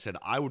 rounds, like I said,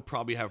 I would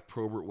probably have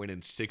Probert win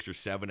in 6 or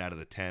 7 out of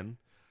the 10,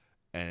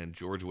 and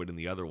George win in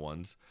the other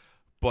ones.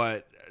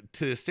 But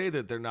to say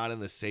that they're not in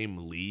the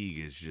same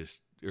league is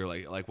just, or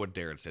like what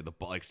Darren said, the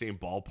same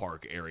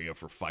ballpark area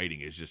for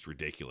fighting is just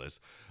ridiculous.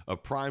 A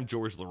prime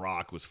Georges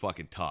Laraque was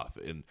fucking tough,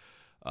 and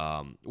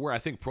where I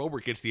think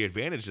Probert gets the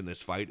advantage in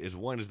this fight is,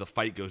 one, as the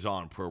fight goes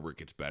on, Probert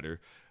gets better,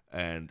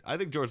 and I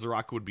think Georges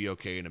Laraque would be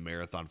okay in a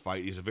marathon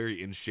fight. He's a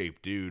very in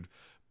shape dude,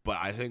 but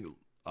I think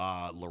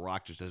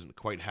Laraque just doesn't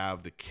quite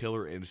have the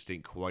killer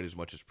instinct quite as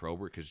much as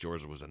Probert, because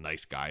George was a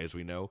nice guy, as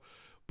we know.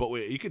 But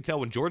you could tell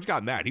when George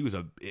got mad, he was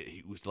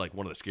like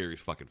one of the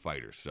scariest fucking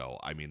fighters. So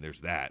I mean,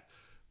 there's that.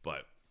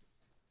 But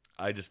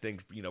I just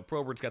think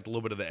Probert's got a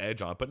little bit of the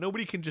edge on it. But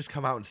nobody can just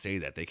come out and say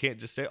that. They can't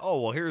just say, oh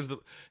well,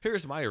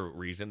 here's my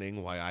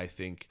reasoning why I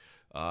think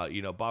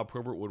Bob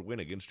Probert would win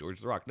against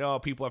Georges Laraque. No,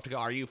 people have to go,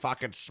 are you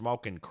fucking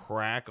smoking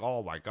crack?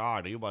 Oh my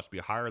God, you must be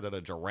higher than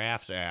a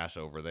giraffe's ass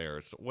over there.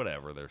 It's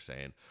whatever they're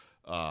saying.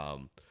 I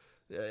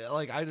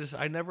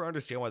never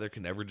understand why there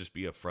can never just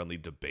be a friendly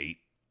debate,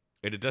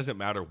 and it doesn't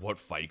matter what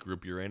fight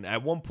group you're in.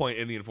 At one point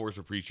in the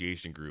Enforcer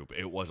Appreciation group,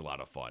 it was a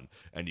lot of fun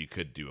and you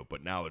could do it,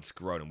 but now it's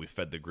grown and we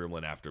fed the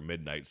gremlin after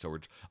midnight, so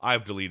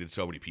I've deleted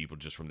so many people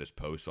just from this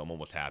post, so I'm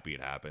almost happy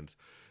it happens.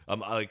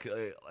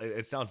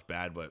 It sounds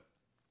bad, but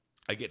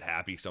I get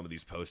happy some of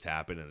these posts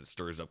happen and it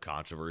stirs up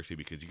controversy,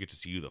 because you get to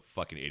see who the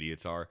fucking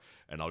idiots are,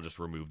 and I'll just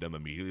remove them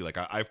immediately. Like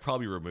I've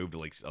probably removed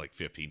like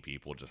 15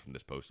 people just from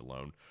this post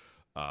alone.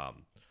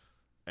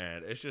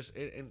 And it's just,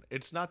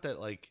 it's not that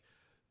like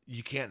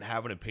you can't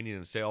have an opinion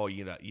and say, oh,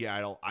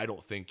 yeah, I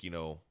don't think,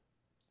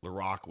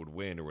 Laraque would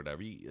win or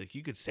whatever.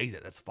 You could say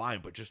that, that's fine,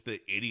 but just the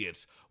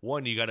idiots,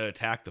 one, you got to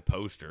attack the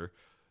poster,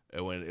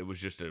 and when it was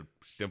just a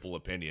simple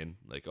opinion,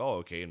 like, oh,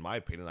 okay, in my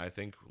opinion, I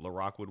think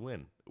Laraque would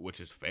win, which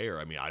is fair.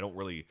 I mean,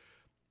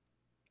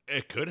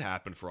 it could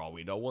happen for all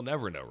we know. We'll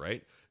never know,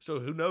 right? So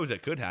who knows,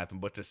 it could happen,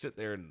 but to sit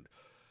there and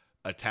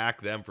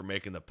attack them for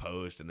making the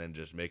post and then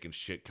just making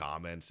shit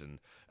comments,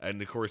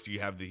 and of course you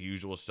have the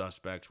usual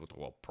suspects with,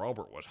 well,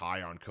 Probert was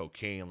high on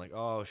cocaine, like,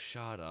 oh,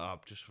 shut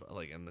up, just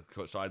like, and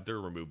so they're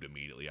removed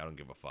immediately. I don't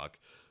give a fuck.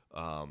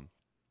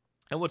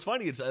 And what's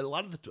funny is a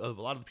lot of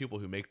the people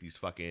who make these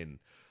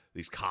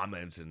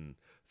comments and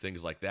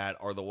things like that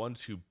are the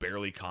ones who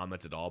barely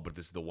comment at all, but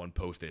this is the one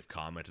post they've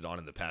commented on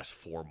in the past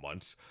 4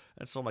 months.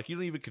 And so I'm like, you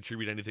don't even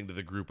contribute anything to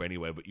the group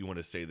anyway, but you want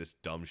to say this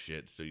dumb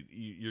shit, so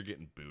you're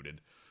getting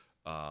booted.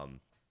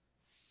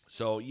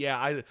 So yeah,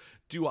 I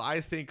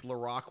think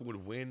Laraque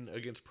would win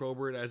against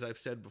Probert, as I've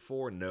said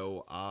before?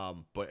 No.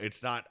 But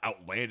it's not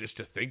outlandish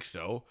to think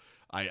so.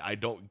 I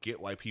don't get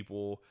why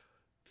people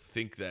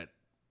think that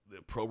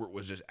Probert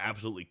was just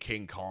absolutely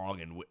King Kong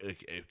and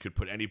it could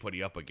put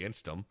anybody up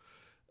against him.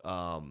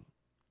 While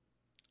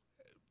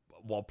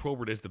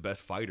Probert is the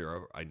best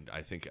fighter,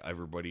 I think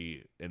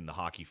everybody in the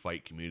hockey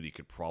fight community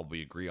could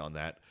probably agree on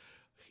that.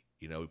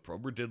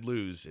 Probert did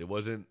lose. It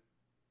wasn't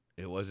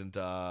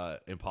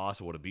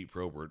impossible to beat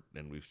Probert,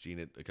 and we've seen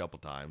it a couple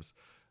times.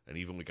 And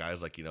even with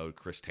guys like,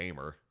 Chris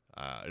Tamer,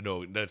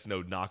 no, that's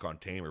no knock on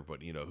Tamer,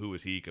 but who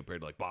is he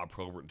compared to like Bob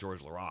Probert and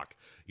Georges Laraque?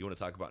 You want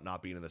to talk about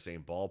not being in the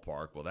same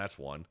ballpark? Well, that's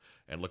one.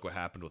 And look what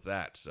happened with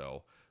that.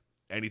 So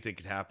anything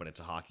could happen. It's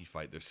a hockey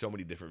fight. There's so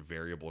many different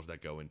variables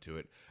that go into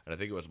it. And I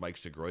think it was Mike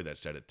Segroy that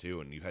said it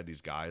too. And you had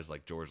these guys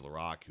like Georges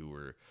Laraque who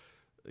were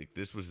like,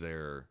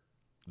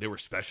 they were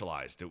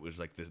specialized. It was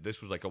like this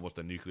was like almost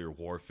a nuclear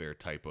warfare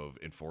type of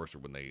enforcer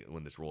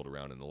when this rolled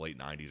around in the late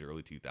 90s,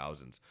 early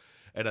 2000s.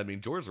 And I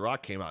mean, Georges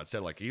Laraque came out and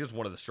said like he was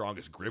one of the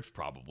strongest grips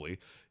probably.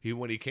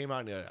 When he came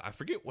out, I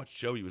forget what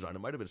show he was on. It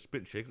might have been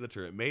Spit Chicklets,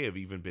 or it may have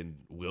even been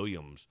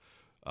Williams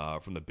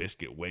from the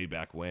Biscuit way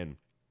back when.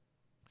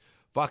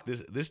 Fuck,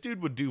 this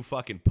dude would do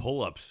fucking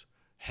pull-ups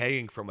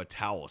hanging from a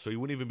towel. So he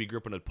wouldn't even be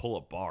gripping a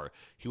pull-up bar.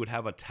 He would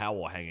have a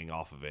towel hanging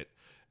off of it,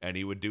 and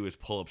he would do his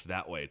pull-ups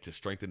that way to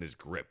strengthen his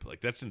grip.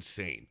 Like, that's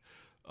insane.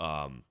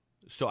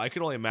 So I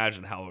can only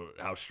imagine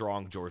how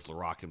strong George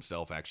Laraque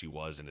himself actually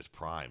was in his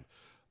prime.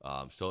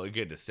 So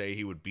again, to say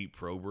he would beat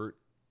Probert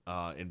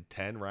in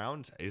 10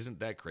 rounds isn't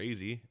that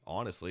crazy,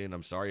 honestly. And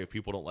I'm sorry if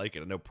people don't like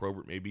it. I know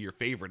Probert may be your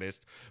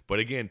favoritist, but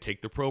again,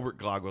 take the Probert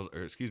goggles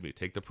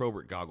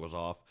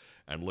off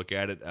and look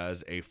at it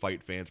as a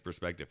fight fan's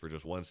perspective for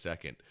just 1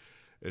 second.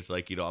 It's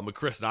like, I'm a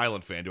Chris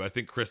Nyland fan. Do I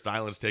think Chris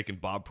Nyland's taking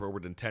Bob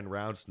Probert in 10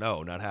 rounds?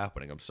 No, not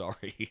happening. I'm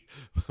sorry.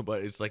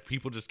 But it's like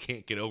people just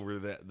can't get over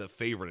the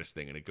favoritist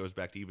thing, and it goes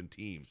back to even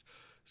teams.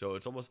 So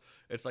it's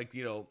like,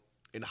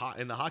 in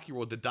the hockey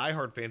world, the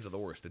diehard fans are the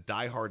worst. The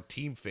diehard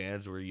team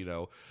fans where,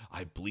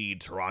 I bleed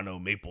Toronto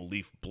Maple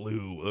Leaf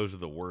blue. Those are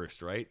the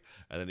worst, right?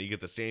 And then you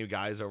get the same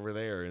guys over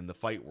there in the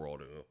fight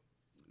world.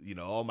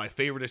 My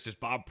favoritist is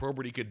Bob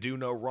Probert. He could do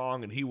no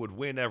wrong, and he would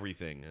win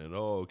everything. And,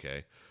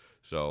 okay.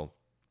 So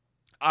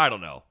I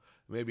don't know.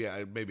 Maybe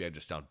I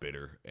just sound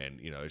bitter, and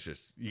it's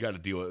just you got to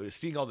deal with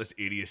seeing all this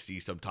idiocy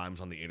sometimes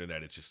on the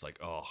internet. It's just like,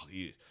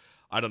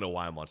 I don't know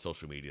why I'm on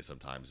social media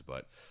sometimes,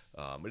 but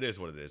it is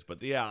what it is.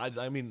 But yeah,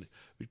 I mean,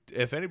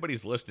 if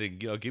anybody's listening,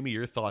 give me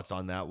your thoughts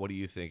on that. What do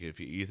you think? If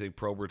you think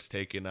Probert's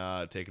taking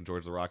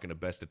George Laraque in a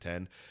best of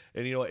 10,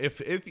 and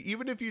if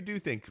even if you do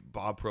think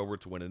Bob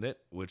Probert's winning it,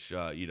 which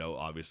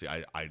obviously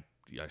I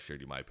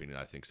shared you my opinion.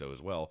 I think so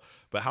as well.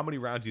 But how many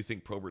rounds do you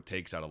think Probert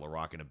takes out of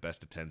Laraque in a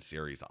best of 10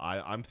 series?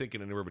 I'm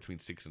thinking anywhere between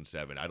 6 and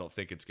 7. I don't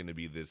think it's going to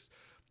be this,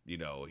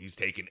 he's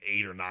taken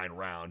 8 or 9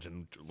 rounds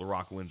and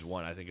Laraque wins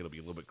 1. I think it'll be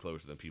a little bit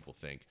closer than people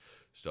think.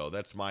 So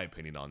that's my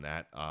opinion on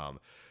that.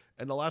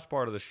 And the last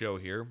part of the show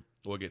here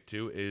we'll get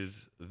to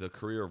is the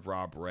career of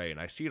Rob Ray. And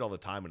I see it all the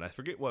time, and I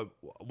forget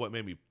what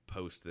made me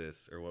post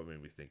this or what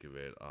made me think of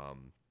it.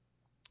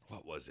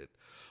 What was it?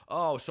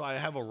 Oh, so I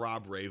have a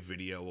Rob Ray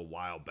video a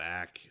while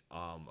back,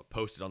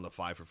 posted on the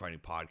Five for Fighting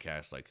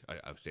podcast, like I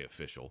would say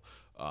official,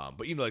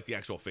 but like the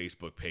actual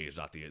Facebook page,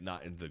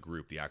 not in the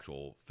group, the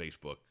actual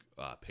Facebook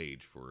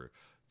page for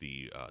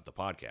the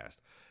podcast.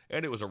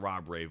 And it was a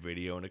Rob Ray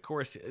video, and of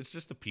course it's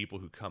just the people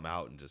who come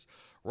out and just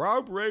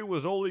Rob Ray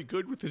was only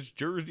good with his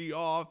jersey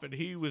off, and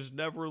he was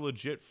never a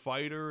legit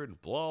fighter,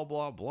 and blah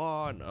blah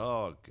blah, and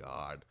oh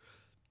god.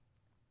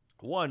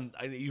 One,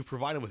 you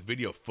provide them with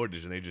video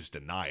footage and they just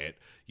deny it.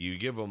 You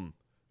give them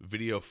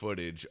video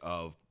footage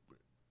of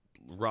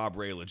Rob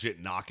Ray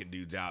legit knocking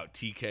dudes out,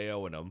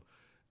 TKOing them,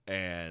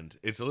 and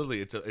it's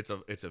literally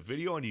it's a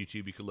video on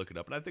YouTube. You can look it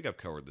up, and I think I've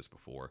covered this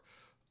before.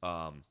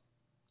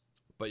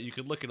 But you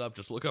can look it up.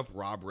 Just look up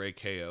Rob Ray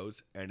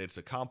KOs, and it's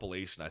a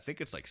compilation. I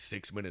think it's like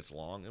 6 minutes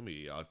long.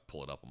 I'll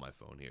pull it up on my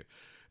phone here.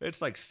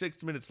 It's like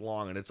 6 minutes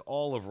long, and it's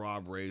all of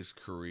Rob Ray's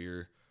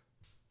career.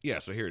 Yeah,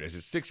 so here it is.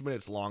 It's 6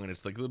 minutes long, and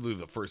it's like literally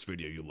the first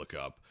video you look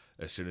up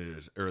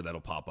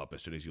that'll pop up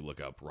as soon as you look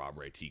up Rob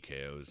Ray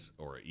TKOs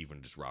or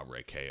even just Rob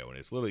Ray KO. And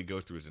it literally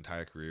goes through his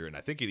entire career, and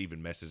I think it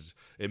even misses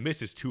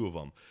 2 of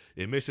them.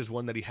 It misses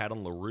one that he had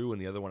on LaRue, and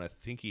the other one I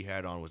think he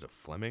had on, was it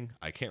Fleming?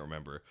 I can't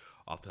remember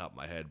off the top of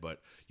my head, but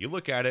you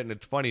look at it, and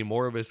it's funny.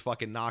 More of his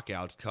fucking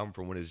knockouts come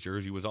from when his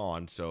jersey was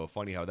on, so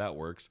funny how that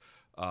works.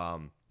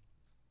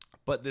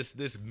 But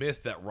this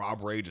myth that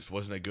Rob Ray just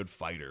wasn't a good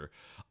fighter,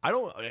 I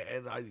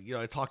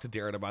talked to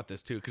Darren about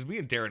this too, because me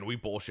and Darren, we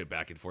bullshit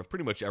back and forth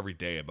pretty much every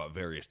day about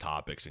various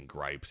topics and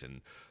gripes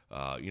and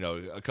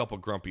a couple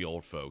grumpy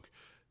old folk.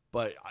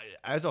 But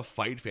as a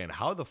fight fan,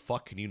 how the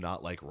fuck can you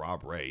not like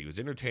Rob Ray? He was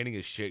entertaining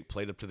as shit,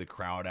 played up to the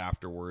crowd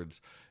afterwards,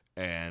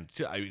 and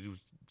he was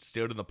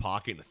stood in the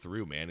pocket and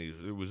threw, man.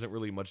 There wasn't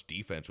really much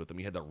defense with him.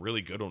 He had that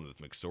really good one with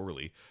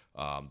McSorley.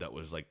 That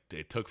was like,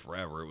 it took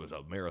forever. It was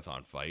a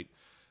marathon fight.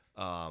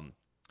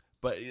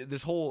 But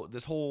this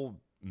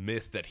whole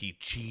myth that he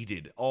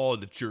cheated,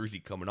 the jersey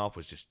coming off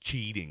was just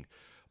cheating.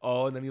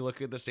 And then you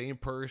look at the same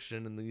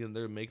person and then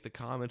they make the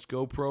comments,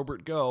 go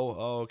Probert, go.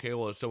 Okay,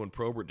 well, so when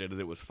Probert did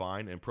it was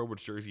fine. And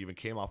Probert's jersey even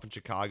came off in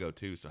Chicago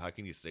too, so how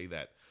can you say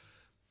that?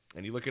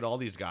 And you look at all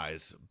these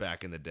guys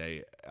back in the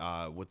day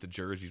with the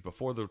jerseys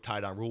before the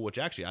tie-down rule, which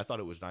actually I thought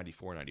it was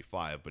 94,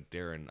 95, but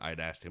Darren, I had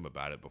asked him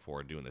about it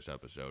before doing this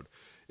episode.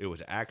 It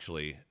was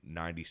actually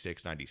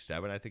 96,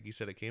 97, I think he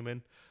said it came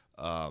in.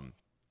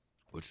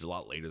 Which is a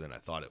lot later than I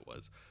thought it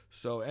was.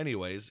 So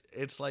anyways,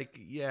 it's like,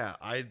 yeah,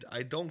 I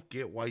don't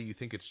get why you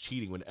think it's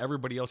cheating when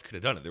everybody else could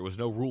have done it. There was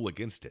no rule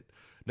against it.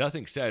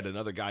 Nothing said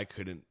another guy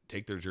couldn't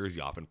take their jersey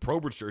off. And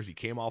Probert's jersey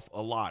came off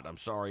a lot. I'm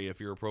sorry if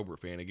you're a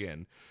Probert fan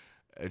again.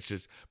 It's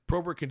just,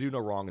 Probert can do no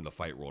wrong in the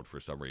fight world for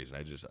some reason.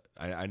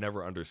 I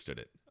never understood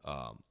it.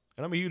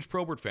 And I'm a huge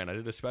Probert fan. I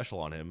did a special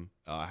on him.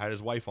 I had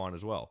his wife on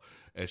as well.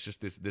 It's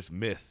just this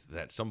myth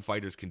that some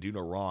fighters can do no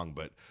wrong,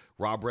 but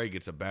Rob Ray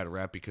gets a bad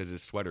rap because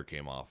his sweater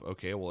came off.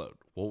 Okay, well,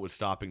 what was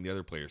stopping the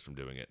other players from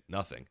doing it?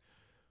 Nothing.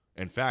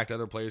 In fact,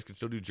 other players can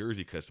still do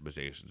jersey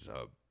customizations.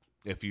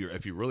 If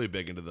you're really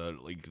big into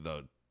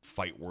the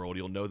fight world,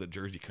 you'll know that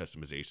jersey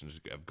customizations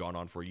have gone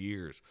on for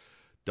years.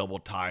 Double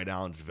tie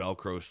downs,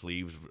 Velcro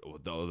sleeves,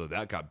 although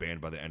that got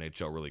banned by the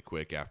NHL really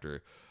quick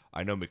after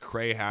I know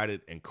McRae had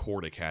it and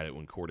Cordick had it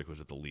when Cordick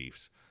was at the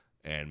Leafs,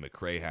 and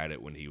McRae had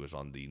it when he was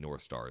on the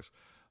North Stars.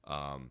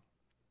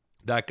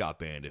 That got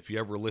banned. If you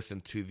ever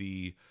listen to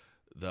the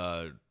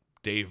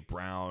Dave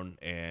Brown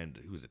and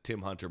who's it,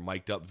 Tim Hunter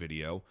mic'd up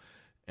video,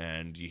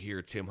 and you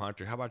hear Tim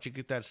Hunter, how about you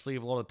get that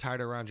sleeve a little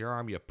tighter around your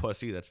arm, you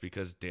pussy? That's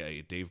because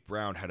Dave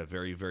Brown had a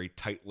very, very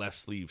tight left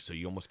sleeve, so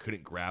you almost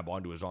couldn't grab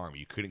onto his arm.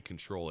 You couldn't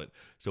control it.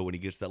 So when he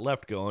gets that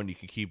left going, you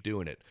can keep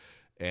doing it.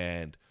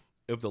 And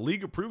if the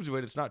league approves of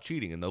it, it's not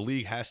cheating. And the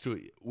league has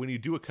to, when you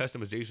do a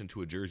customization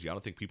to a jersey, I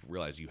don't think people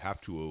realize you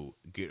have to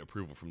get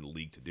approval from the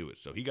league to do it.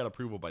 So he got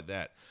approval by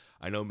that.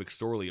 I know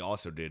McSorley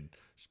also did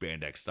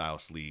spandex style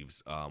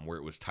sleeves where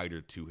it was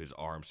tighter to his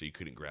arm so you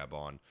couldn't grab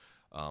on.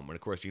 And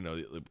of course, you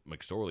know,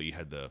 McSorley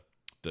had the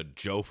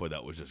Jofa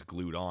that was just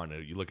glued on.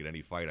 And you look at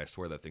any fight, I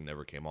swear that thing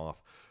never came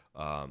off.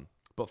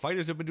 But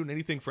fighters have been doing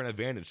anything for an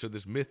advantage. So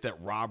this myth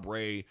that Rob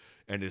Ray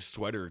and his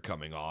sweater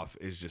coming off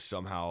is just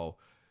somehow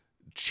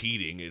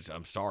cheating,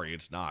 I'm sorry,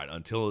 it's not.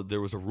 Until there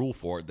was a rule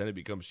for it, then it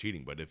becomes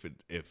cheating. But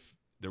if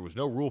there was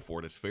no rule for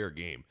it, it's fair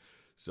game.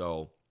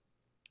 So,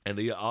 and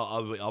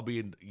I'll be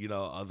in, you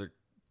know,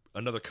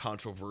 another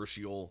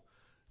controversial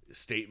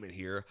statement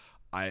here.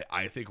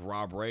 I think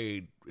Rob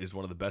Ray is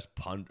one of the best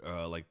power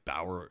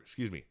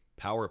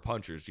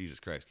punchers. Jesus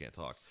Christ, can't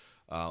talk.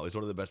 Is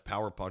one of the best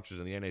power punchers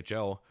in the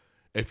NHL.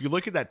 If you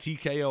look at that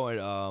TKO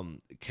and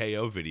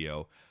KO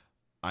video,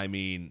 I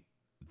mean,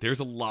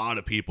 there's a lot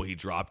of people he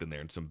dropped in there,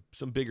 and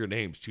some bigger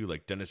names too,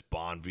 like Dennis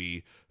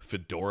Bonvie,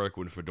 Fedoruk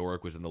when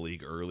Fedoruk was in the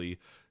league early,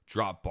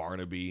 dropped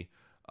Barnaby,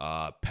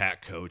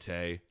 Pat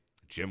Cote,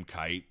 Jim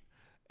Kite,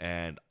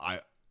 and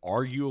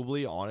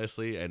arguably,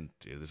 honestly, and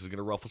this is going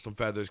to ruffle some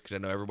feathers because I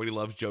know everybody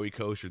loves Joey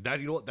Kosher.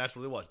 You know what? That's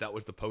what it was. That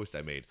was the post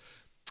I made.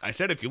 I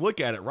said if you look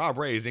at it, Rob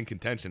Ray is in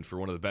contention for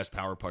one of the best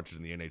power punchers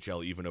in the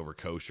NHL, even over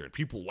Kosher. And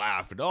people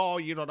laugh and, oh,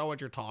 you don't know what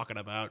you're talking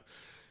about.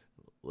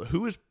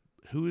 Who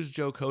is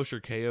Joe Kosher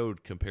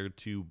KO'd compared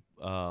to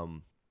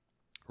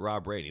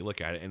Rob Ray? And you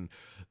look at it, and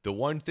the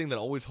one thing that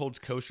always holds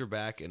Kosher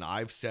back, and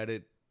I've said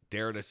it,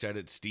 Darren has said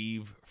it,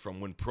 Steve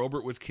from when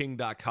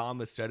ProbertWasKing.com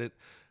has said it,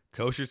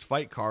 Kosher's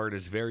fight card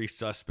is very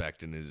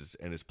suspect in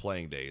his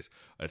playing days.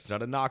 It's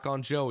not a knock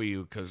on Joey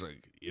because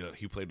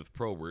he played with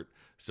Probert,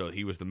 so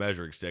he was the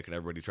measuring stick, and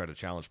everybody tried to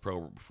challenge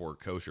Probert before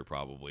Kosher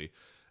probably.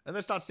 And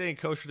that's not saying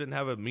Kosher didn't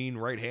have a mean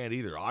right hand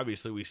either.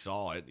 Obviously, we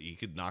saw it. He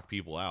could knock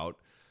people out.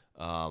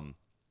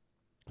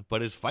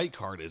 But his fight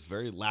card is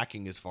very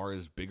lacking as far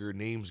as bigger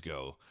names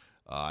go.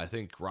 I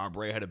think Rob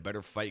Ray had a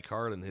better fight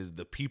card, and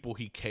the people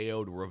he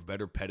KO'd were of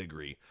better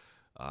pedigree.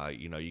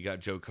 You got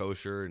Joe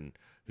Kosher, and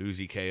who's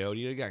he KO'd?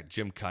 You got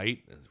Jim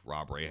Kite.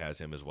 Rob Ray has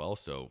him as well.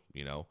 So,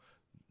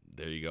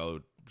 there you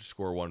go.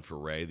 Score one for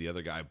Ray. The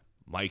other guy,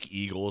 Mike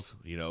Eagles,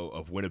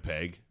 of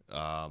Winnipeg,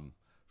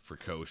 for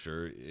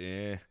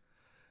Kosher.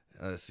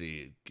 Let's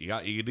see.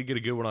 You did get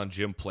a good one on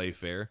Jim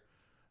Playfair.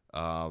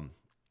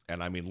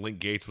 And I mean, Link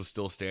Gates was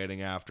still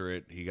standing after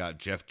it. He got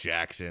Jeff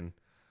Jackson.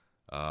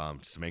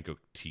 Semenko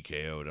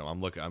TKO'd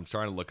him. I'm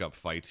trying to look up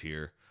fights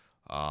here.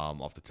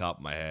 Off the top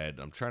of my head,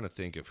 I'm trying to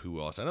think of who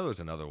else. I know there's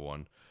another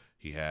one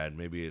he had.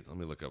 Let me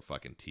look up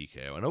fucking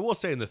TKO. And I will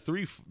say in the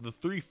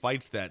three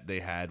fights that they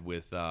had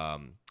with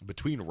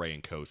between Ray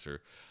and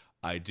Kosher,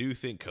 I do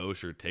think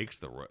Kosher takes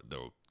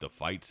the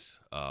fights,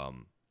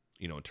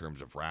 in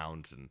terms of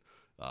rounds and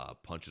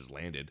punches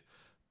landed,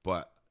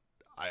 but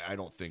I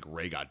don't think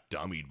Ray got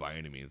dummied by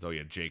any means. Oh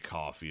yeah, Jay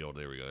Caulfield.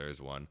 There we go. There's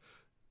one.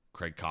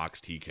 Craig Cox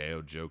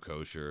TKO Joe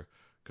Kosher.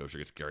 Kosher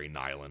gets Gary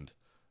Nyland.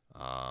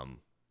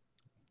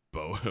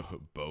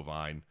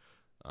 Bovine.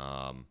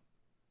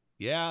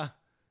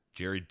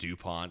 Jerry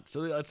DuPont.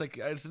 So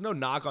it's no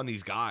knock on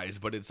these guys,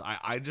 but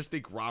I just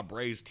think Rob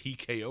Ray's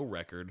TKO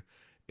record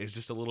is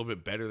just a little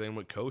bit better than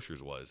what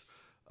Kosher's was.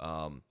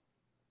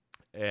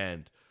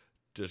 And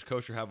does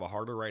Kosher have a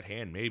harder right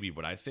hand? Maybe,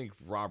 but I think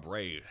Rob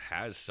Ray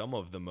has some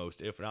of the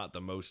most, if not the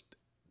most,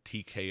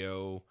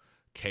 TKO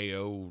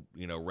KO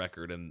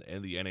record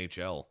in the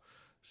NHL.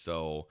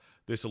 So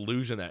this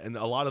illusion that, and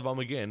a lot of them,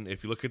 again,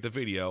 if you look at the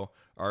video,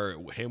 are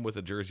him with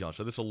a jersey on.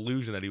 So this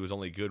illusion that he was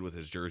only good with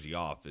his jersey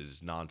off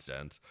is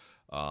nonsense.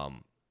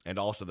 And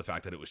also the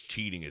fact that it was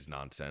cheating is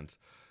nonsense.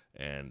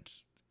 And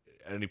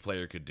any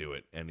player could do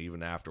it. And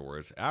even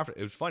afterwards, it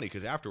was funny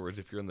because afterwards,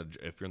 if you're in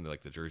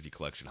the jersey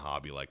collection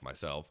hobby like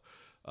myself,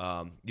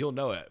 you'll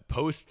know it.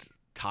 Post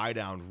tie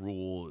down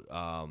rule,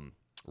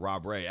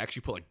 Rob Ray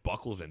actually put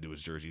buckles into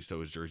his jersey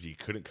so his jersey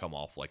couldn't come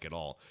off at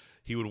all.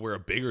 He would wear a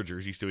bigger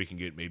jersey so he can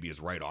get maybe his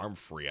right arm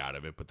free out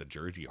of it, but the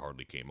jersey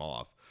hardly came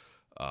off.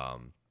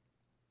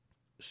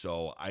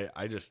 So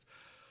I just,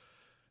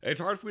 it's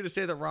hard for me to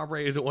say that Rob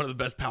Ray isn't one of the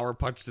best power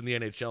punchers in the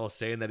NHL,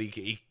 saying that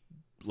he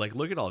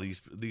look at all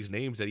these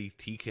names that he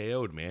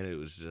TKO'd, man. It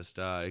was just,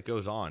 it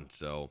goes on.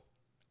 So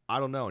I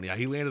don't know. And yeah,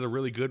 he landed a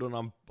really good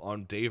one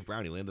on Dave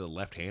Brown. He landed a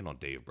left hand on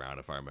Dave Brown,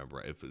 if I remember,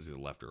 if it was either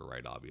left or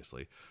right,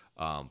 obviously.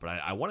 But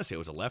I want to say it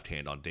was a left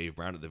hand on Dave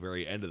Brown at the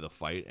very end of the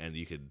fight, and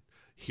you could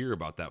hear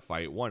about that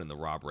fight, one, in the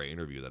Rob Ray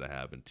interview that I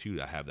have, and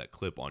two, I have that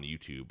clip on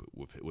YouTube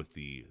with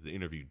the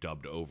interview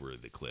dubbed over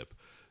the clip.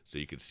 So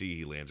you could see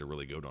he lands a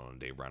really good one on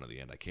Dave Brown at the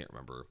end. I can't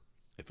remember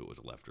if it was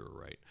a left or a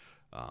right.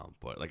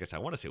 But like I said, I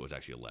want to say it was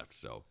actually a left.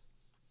 So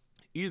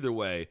either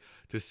way,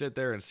 to sit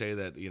there and say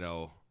that,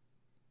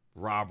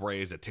 Rob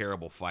Ray is a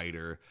terrible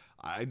fighter,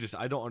 I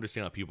don't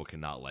understand how people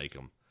cannot like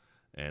him.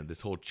 And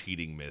this whole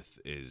cheating myth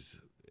is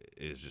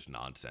just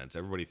nonsense.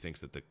 Everybody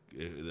thinks that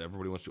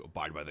everybody wants to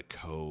abide by the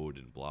code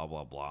and blah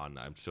blah blah, and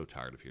I'm so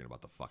tired of hearing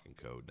about the fucking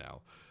code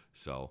now.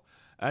 So,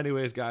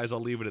 anyways, guys, I'll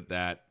leave it at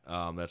that.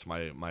 That's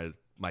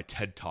my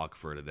TED talk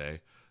for today.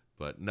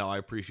 But no, I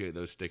appreciate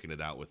those sticking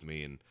it out with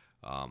me, and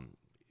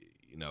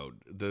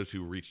those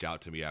who reached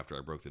out to me after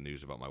I broke the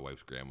news about my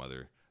wife's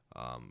grandmother,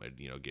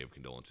 and gave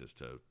condolences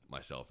to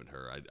myself and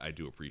her. I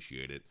do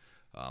appreciate it.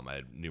 I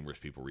had numerous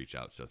people reach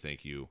out, so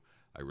thank you.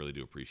 I really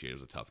do appreciate it. It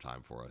was a tough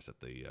time for us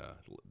at the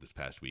this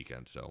past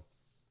weekend. So,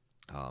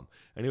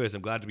 anyways,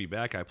 I'm glad to be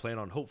back. I plan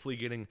on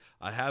hopefully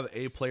I have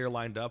a player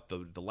lined up.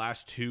 The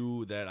last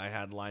two that I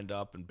had lined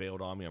up and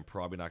bailed on me, I'm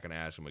probably not going to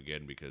ask them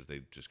again because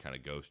they just kind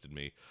of ghosted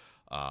me.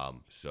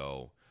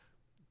 So,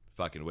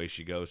 fucking way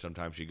she goes.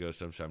 Sometimes she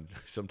goes,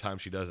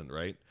 sometimes she doesn't,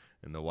 right?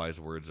 In the wise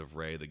words of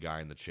Ray, the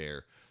guy in the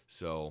chair.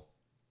 So,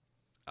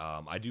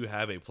 I do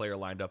have a player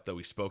lined up that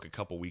we spoke a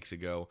couple weeks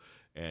ago,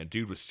 and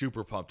dude was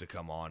super pumped to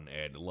come on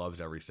and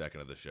loves every second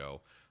of the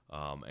show.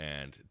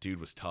 And dude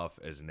was tough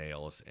as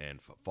nails and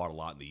fought a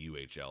lot in the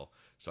UHL.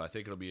 So I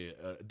think it'll be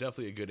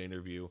definitely a good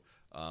interview.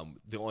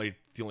 The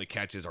only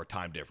catch is our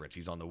time difference.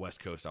 He's on the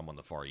West Coast, I'm on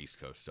the far East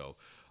Coast. So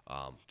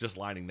just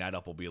lining that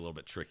up will be a little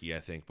bit tricky, I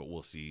think, but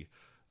we'll see.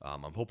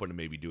 I'm hoping to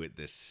maybe do it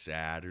this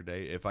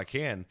Saturday if I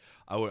can.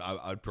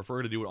 I'd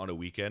prefer to do it on a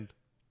weekend,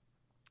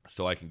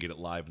 so I can get it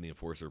live in the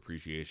Enforcer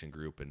Appreciation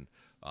Group, and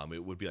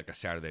it would be like a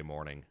Saturday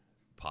morning,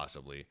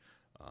 possibly.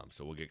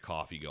 So we'll get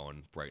coffee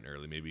going bright and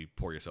early. Maybe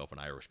pour yourself an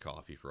Irish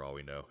coffee for all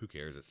we know. Who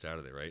cares? It's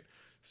Saturday, right?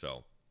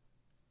 So,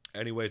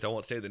 anyways, I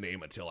won't say the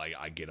name until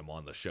I get him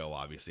on the show.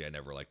 Obviously, I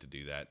never like to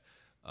do that.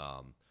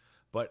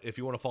 But if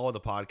you want to follow the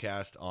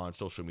podcast on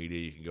social media,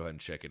 you can go ahead and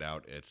check it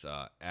out. It's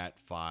at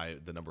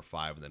 5, the number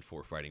 5, and then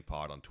 4 Fighting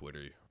Pod on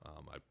Twitter.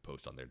 I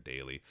post on there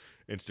daily.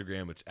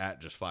 Instagram, it's at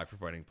just 5 for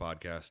Fighting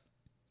Podcast.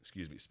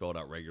 Spelled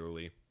out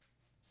regularly.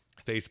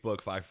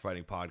 Facebook, 5 for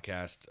Fighting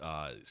Podcast.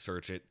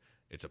 Search it.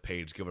 It's a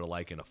page. Give it a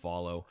like and a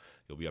follow.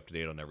 You'll be up to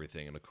date on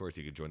everything. And, of course,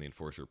 you can join the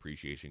Enforcer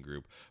Appreciation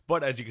Group.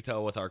 But as you can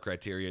tell with our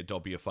criteria,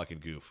 don't be a fucking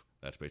goof.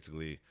 That's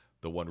basically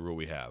the one rule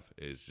we have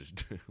is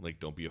just,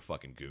 don't be a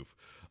fucking goof.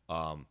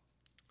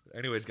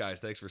 Anyways,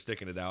 guys, thanks for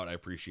sticking it out. I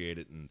appreciate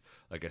it. And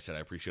like I said, I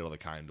appreciate all the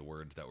kind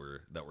words that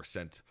were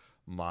sent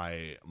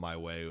my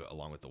way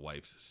along with the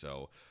wife's.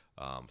 So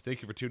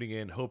thank you for tuning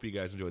in. Hope you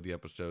guys enjoyed the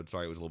episode.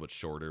 Sorry it was a little bit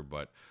shorter,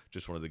 but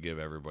just wanted to give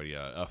everybody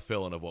a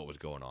fill-in of what was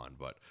going on.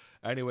 But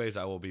anyways,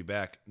 I will be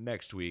back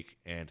next week,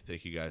 and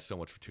thank you guys so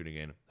much for tuning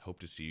in. Hope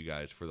to see you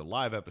guys for the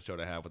live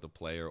episode I have with the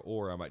player,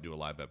 or I might do a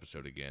live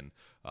episode again,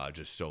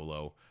 just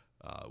solo.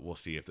 We'll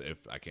see if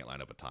I can't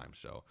line up a time.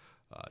 So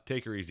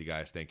take her easy,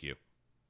 guys. Thank you.